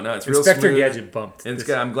 smooth. Oh no, it's real Inspector smooth. Gadget bumped. It's This-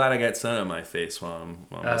 good. I'm glad I got sun on my face while I'm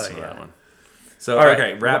listening to yeah. that one. So All right,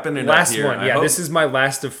 okay, wrapping it last up here. one. I Yeah, hope- this is my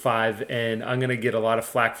last of 5, and I'm gonna get a lot of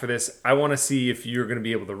flack for this. I want to see if you're gonna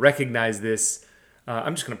be able to recognize this.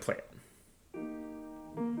 I'm just gonna play it.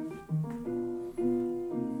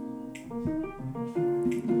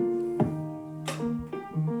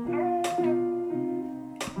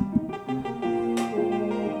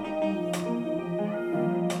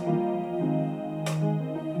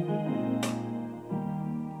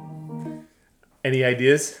 Any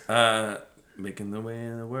ideas? Making the way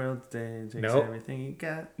in the world today takes Nope. everything you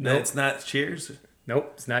got. Nope. It's not Cheers.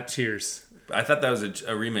 Nope, it's not Cheers. I thought that was a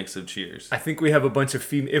remix of Cheers. I think we have a bunch of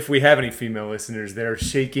if we have any female listeners that are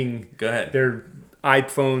shaking Go ahead. their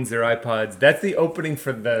iPhones, their iPods. That's the opening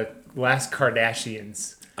for the last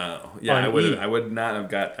Kardashians. Oh, yeah, On E! I would not have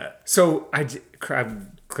got that. So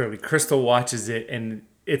clearly Crystal watches it, and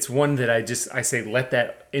it's one that I say let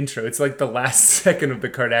that intro. It's like the last second of the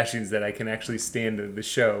Kardashians that I can actually stand the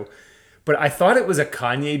show. But I thought it was a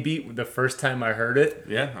Kanye beat the first time I heard it,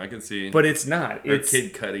 Yeah, I can see. but it's not. or It's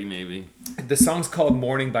Kid Cudi maybe. the song's called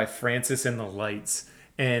 "Morning" by Francis and the Lights,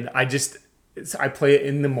 and I play it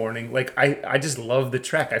in the morning. Like I just love the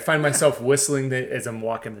track. I find myself whistling it as I'm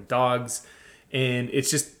walking the dogs, and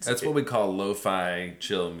it's just That's what we call lo-fi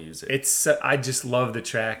chill music. I just love the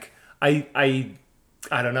track.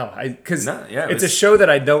 I don't know, because No, yeah, it's a it's- show that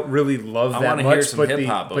I don't really love that wanna hear much, some but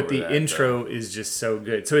hip-hop over the that, intro is just so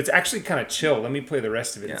good. So it's actually kind of chill. Let me play the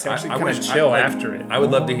rest of it. It's actually kind of wish- chill like, after it. I would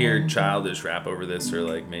love to hear Childish rap over this, or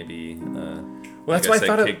like maybe. Well, that's why I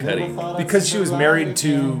thought Kid it Cudi, because she was married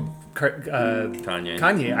to Kanye.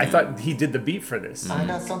 Kanye. I thought he did the beat for this, I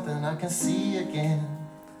got something I can see again.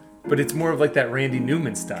 but it's more of like that Randy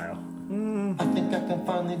Newman style. I think I can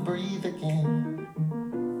finally breathe again.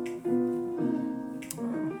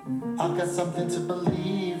 I've got something to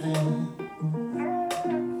believe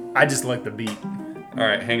in. I just like the beat. All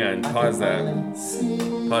right, hang on. Pause that.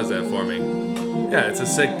 Pause that for me. Yeah, it's a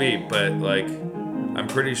sick beat, but like, I'm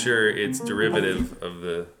pretty sure it's derivative of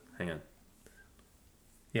the. Hang on.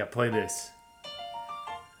 Yeah, play this.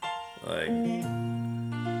 Like,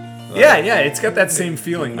 Yeah, it's got that same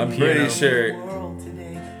feeling. the I'm piano. pretty sure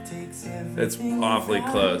it's awfully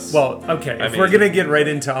close. Well, okay. I If we're mean- gonna get right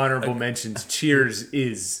into honorable mentions, Cheers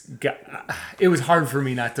is. It was hard for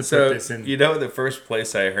me not to so put this in. you know, the first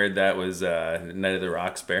place I heard that was Night of the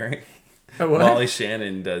Roxbury. What? Molly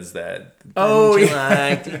Shannon does that. Oh, Don't you yeah.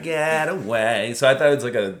 like to get away? So I thought it was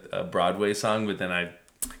like a Broadway song, but then I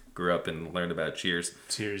grew up and learned about Cheers.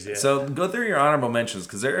 Cheers, yeah. So go through your honorable mentions,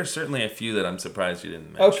 because there are certainly a few that I'm surprised you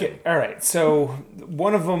didn't mention. Okay, all right. So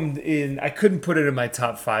one of them I couldn't put it in my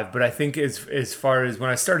top 5, but I think as far as when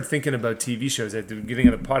I started thinking about TV shows at the beginning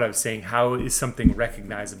of the pod, I was saying how is something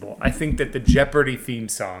recognizable? I think that the Jeopardy theme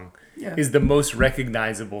song Yeah. is the most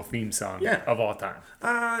recognizable theme song Yeah. of all time.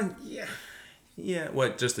 Yeah. Yeah,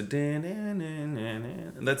 what, just a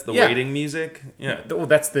and that's the Yeah. waiting music? Yeah. Well,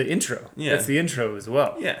 that's the intro. Yeah. That's the intro as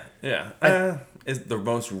well. Yeah. Is the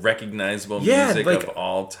most recognizable Yeah, music like- of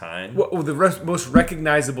all time. Well, most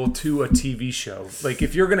recognizable to a TV show. Like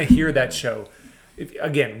if you're gonna hear that show,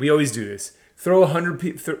 again, we always do this. Throw 100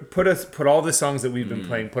 people. Put all the songs that we've been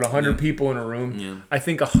playing. Put 100 people in a room. Yeah. I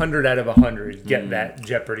think 100 out of 100 get that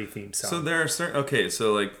Jeopardy theme song. So there are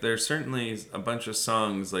so like there's certainly a bunch of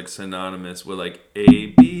songs like synonymous with like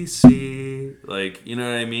ABC, like, you know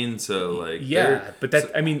what I mean? So like yeah, but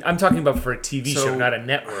I'm talking about for a TV So- show, not a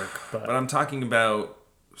network. but I'm talking about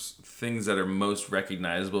things that are most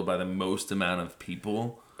recognizable by the most amount of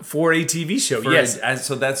people. For a TV show, For- yes.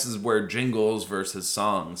 so that's where jingles versus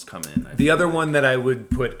songs come in. I The other one that I would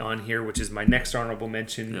put on here, which is my next honorable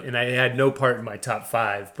mention, Yep. and I had no part in my top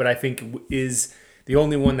 5, but I think is the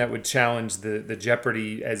only one that would challenge the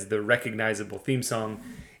Jeopardy as the recognizable theme song,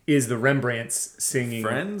 is the Rembrandts singing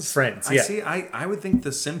Friends? Friends, I yeah. see. I would think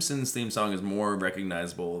the Simpsons theme song is more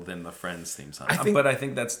recognizable than the Friends theme song. But I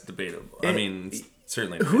think that's debatable. I mean,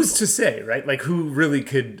 certainly. Who's debatable. to say, right? Like, who really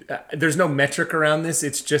could? There's no metric around this.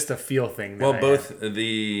 It's just a feel thing. that Well, I both have.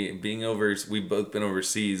 we've both been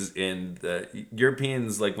overseas, and the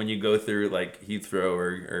Europeans, like when you go through like Heathrow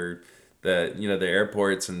or the the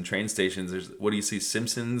airports and train stations, there's what do you see?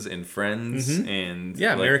 Simpsons and Friends and Yeah,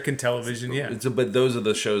 like, American television. Yeah, But those are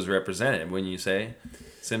the shows represented when you say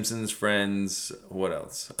Simpsons, Friends. What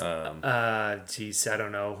else? geez, I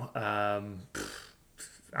don't know.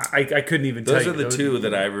 I couldn't even tell Those you. are the two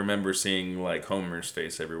that I remember seeing like Homer's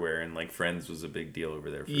face everywhere, and like Friends was a big deal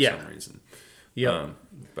over there for some reason. Yeah.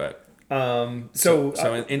 But So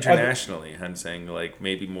internationally, I'm saying like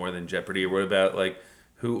maybe more than Jeopardy. Or what about like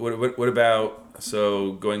who? What about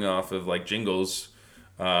going off of like jingles?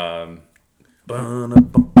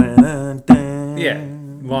 Yeah,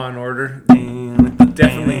 Law and Order.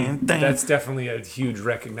 Definitely, that's definitely a huge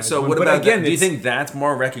recognizable. So one. what But about again? do you it's- think that's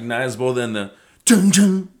more recognizable than the chung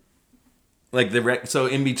chung? Like so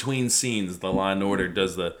in between scenes, the Law and Order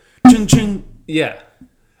does the chung chung. Yeah,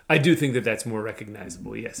 I do think that that's more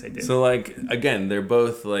recognizable. Yes, I did. So like again, they're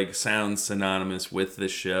both like sound synonymous with the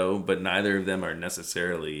show, but neither of them are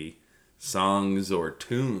necessarily songs or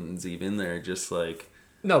tunes. Even they're just like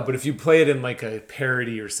No, but if you play it in like a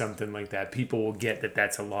parody or something like that, people will get that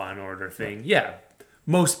that's a Law and Order thing. Yeah,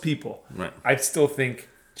 most people. Right. I still think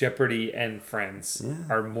Jeopardy and Friends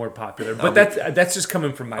are more popular, but that's just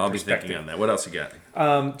coming from my I'll be perspective. thinking on that. What else you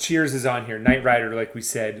got? Cheers is on here. Knight Rider, like we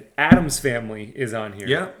said. Addams Family is on here.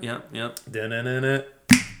 Yep. Da-na-na-na.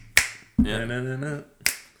 Da-na-na-na.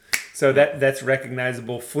 So that's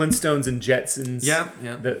recognizable. Flintstones and Jetsons. Yeah.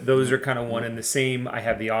 Those are kind of one and the same. I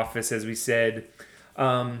have The Office, as we said.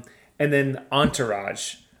 And then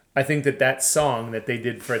Entourage. I think that song that they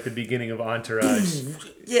did for at the beginning of Entourage.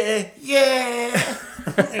 Yeah.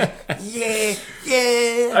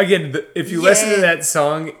 Again, if you listen to that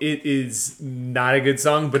song, it is not a good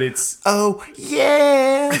song, but it's... Oh,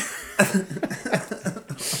 yeah.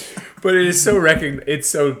 But it is so it's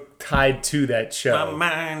so tied to that show. My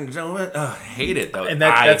mind's over. Oh, I hate it, though. And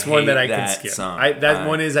that's one that I can that skip. song. I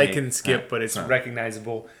can skip, that but it's song.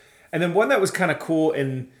 recognizable. And then one that was kind of cool,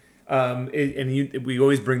 and we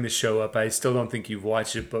always bring the show up. I still don't think you've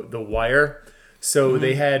watched it, but The Wire. So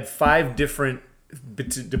they had 5 different,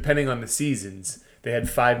 depending on the seasons, they had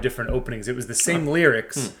 5 different openings. It was the same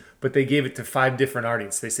lyrics, but they gave it to 5 different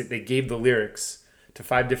artists. They said they gave the lyrics to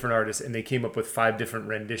 5 different artists, and they came up with 5 different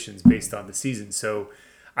renditions based on the season. So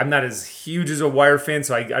I'm not as huge as a Wire fan,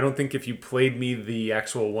 so I don't think if you played me the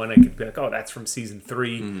actual one, I could be like, oh, that's from season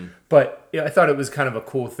 3. But I thought it was kind of a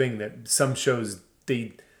cool thing that some shows,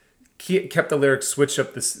 they kept the lyrics, switched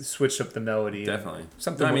up the melody. Definitely.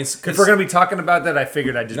 Something. I mean, if we're going to be talking about that, I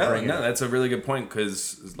figured I'd just bring it. No, that's a really good point,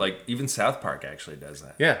 because like even South Park actually does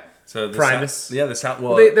that. Yeah. So the Primus. the South.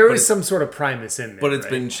 Well, there was some sort of Primus in there. but it's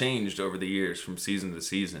right? been changed over the years from season to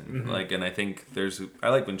season. Like, and I think I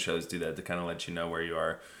like when shows do that to kind of let you know where you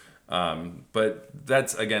are. But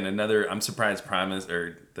that's again another. I'm surprised Primus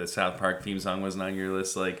or the South Park theme song wasn't on your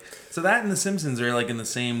list. Like, so that and The Simpsons are like in the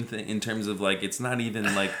same thing in terms of like it's not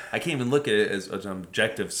even like I can't even look at it as an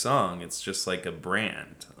objective song. It's just like a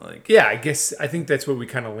brand. Like, yeah, I think that's what we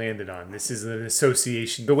kind of landed on. This is an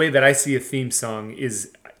association. The way that I see a theme song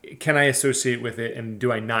is, can I associate with it, and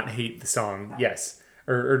do I not hate the song? Yes,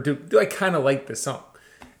 or do I kind of like the song?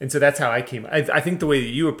 And so that's how I came. I think the way that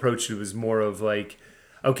you approached it was more of like,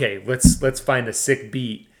 okay, let's find a sick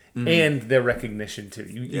beat and the recognition too.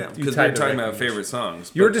 because we're talking about favorite songs.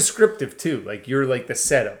 You're descriptive too. Like you're like the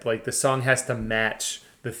setup. Like the song has to match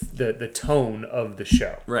the tone of the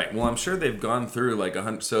show. Right. Well, I'm sure they've gone through like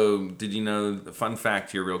 100. So, did you know the fun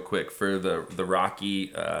fact here, real quick, for the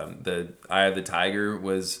Rocky, the Eye of the Tiger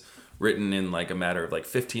was written in like a matter of like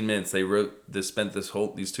 15 minutes. They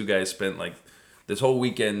these two guys spent like this whole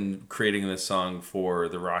weekend creating this song for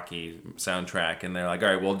the Rocky soundtrack, and they're like, all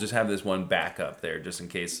right, we'll just have this one backup there just in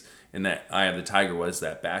case. And that Eye of the Tiger was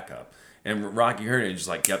that backup. And Rocky heard it and just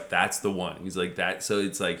like, yep, that's the one. He's like that. So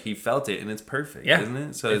it's like he felt it and it's perfect, isn't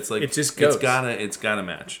it? So it's like it just goes. It's gotta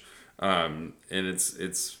match. And it's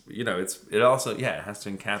it also it has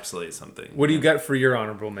to encapsulate something. What do you got for your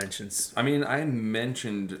honorable mentions? I mean, I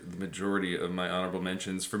mentioned the majority of my honorable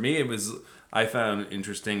mentions. For me, I found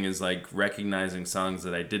interesting is like recognizing songs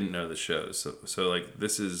that I didn't know the shows. So like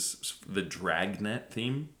this is the Dragnet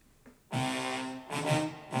theme.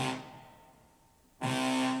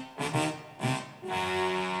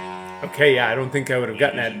 Okay, yeah, I don't think I would have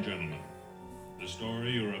gotten Ladies that. and gentlemen, the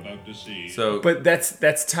story you're about to see. So, But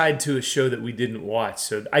that's tied to a show that we didn't watch.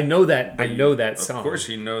 So I know that song. Of course,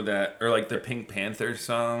 you know that, or like the Pink Panther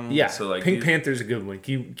song. Yeah, So like Pink Panther's a good one.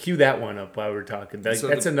 Cue that one up while we're talking. Like, So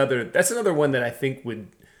that's another one that I think would,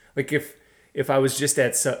 like, if I was just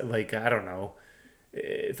at like, I don't know,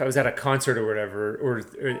 if I was at a concert or whatever, or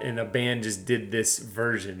and a band just did this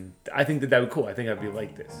version, I think that would be cool. I think I'd be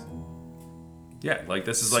like this. Yeah, like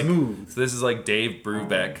this is like Smooth. This is like Dave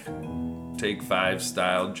Brubeck, Take 5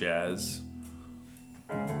 style jazz.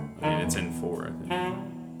 I mean, it's in 4. I think.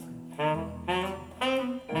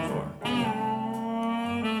 4.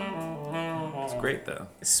 It's great though.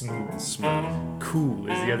 Smooth. Cool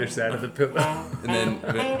is the other side of the pillow. And then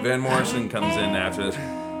Van Morrison comes in after this.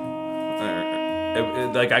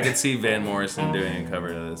 Like I could see Van Morrison doing a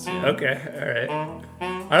cover of this. You know? Okay, all right.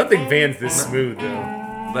 I don't think Van's this smooth though.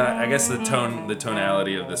 But I guess the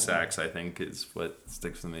tonality of the sax, I think, is what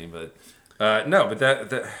sticks with me. But no, but that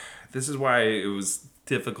this is why it was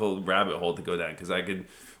difficult rabbit hole to go down, because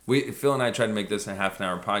Phil and I tried to make this a half an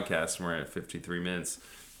hour podcast, and we're at 53 minutes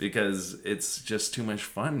because it's just too much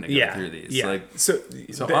fun to go through these. Yeah.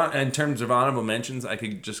 Like in terms of honorable mentions, I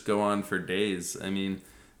could just go on for days. I mean,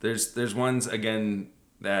 there's ones again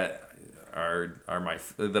that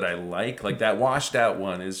that I like. Like that Washed Out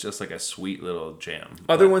one is just like a sweet little jam.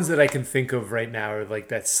 Other ones that I can think of right now are like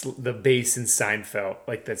the bass in Seinfeld,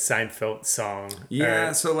 like that Seinfeld song.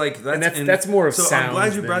 Yeah, so like that's more of so sounds. I'm glad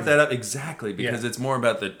you than- brought that up exactly because Yeah. it's more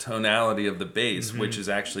about the tonality of the bass, which is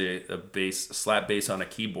actually a bass slap bass on a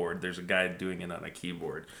keyboard. There's a guy doing it on a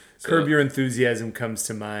keyboard. So, Curb Your Enthusiasm comes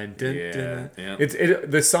to mind. Dun, Yeah, dun. yeah.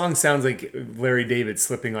 The song sounds like Larry David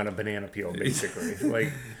slipping on a banana peel, basically.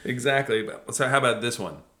 Like, Exactly. So how about this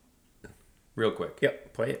one? Real quick.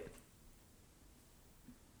 yep, play it.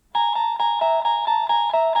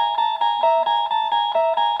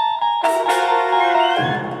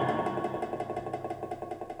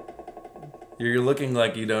 You're looking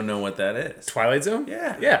like you don't know what that is. Twilight Zone?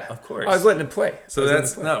 Yeah, Yeah. of course. I was letting it play. So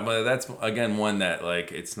that's but that's again one that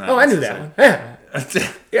like it's not. Oh, I knew that one. Yeah.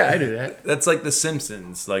 necessarily- Yeah, I knew that. That's like The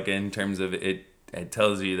Simpsons, like in terms of it. It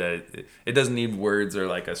tells you that it doesn't need words or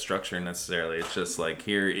like a structure necessarily. It's just like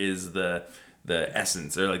here is the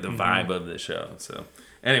essence or like the vibe of the show. So,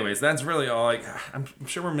 anyways, that's really all. Like I'm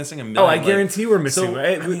sure we're missing a million. Oh, I like- guarantee we're missing. So,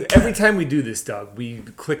 right? I mean- Every time we do this, Doug, we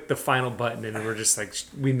click the final button and we're just like,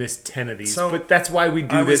 we missed 10 of these. So, but that's why we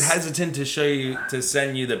do I was this. hesitant to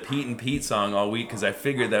send you the Pete and Pete song all week because I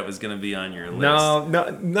figured that was going to be on your list.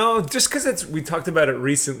 No. Just because we talked about it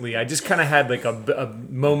recently, I just kind of had like a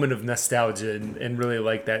moment of nostalgia and really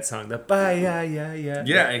like that song. The bye, yeah.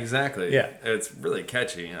 Yeah, exactly. Yeah. It's really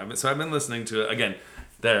catchy. So I've been listening to it again.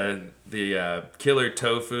 The Killer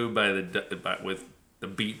Tofu with the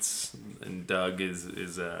Beats and Doug is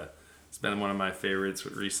it's been one of my favorites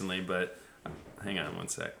recently. But hang on one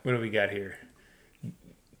sec. What do we got here?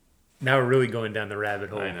 Now we're really going down the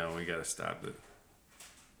rabbit hole. I know we gotta stop it.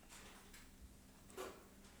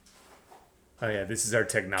 Oh yeah, this is our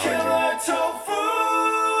technology.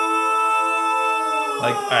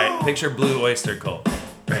 Like, all right, picture Blue Oyster Cult.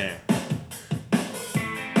 Right here.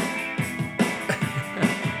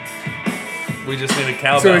 We just need a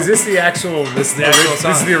cowbell. So is this the actual? This is the actual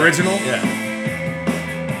song. This is the original. Yeah.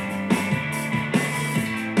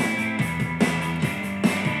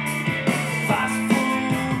 Fast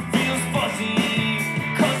food feels fuzzy,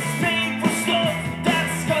 'cause it's made for stuff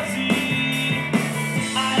that's scuzzy.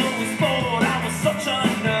 I always thought I was such a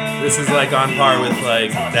nerd. This is like on par with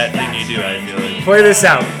like That Thing You Do, I feel like. Play this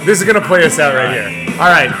out. This is gonna play us out right here. All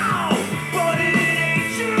right. But it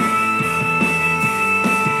ain't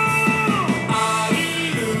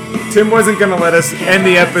true. Tim wasn't gonna let us end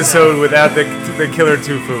the episode without the Killer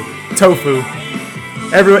Tofu.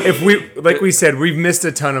 Everyone, if we like we said, we've missed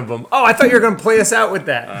a ton of them. Oh, I thought you were gonna play us out with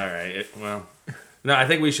that. All right. Well, no, I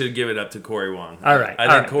think we should give it up to Corey Wong. All right, I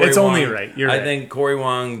all think right. Corey It's Wong, only right. You're I right. think Corey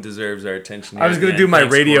Wong deserves our attention. I was here gonna do again. my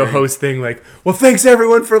Thanks, radio Corey. host thing, like, well, thanks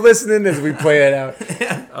everyone for listening as we play it out.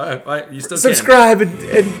 All right, you still Subscribe and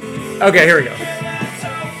okay, here we go.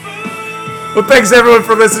 Well, thanks everyone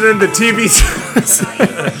for listening to TV Shows.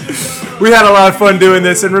 We had a lot of fun doing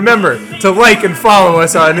this, and remember to like and follow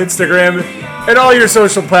us on Instagram and all your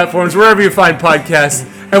social platforms, wherever you find podcasts,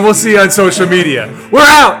 and we'll see you on social media. We're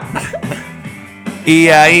out!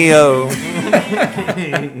 E-I-E-O.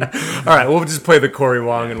 All right, we'll just play the Corey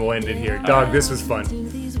Wong and we'll end it here. Dog, this was fun.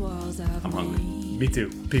 I'm hungry. Me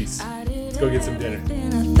too. Peace. Go get some dinner.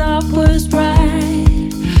 I thought was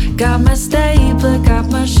right. Got my stapler, got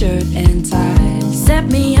my shirt and tie. Set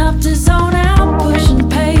me up to zone out, pushing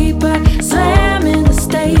paper.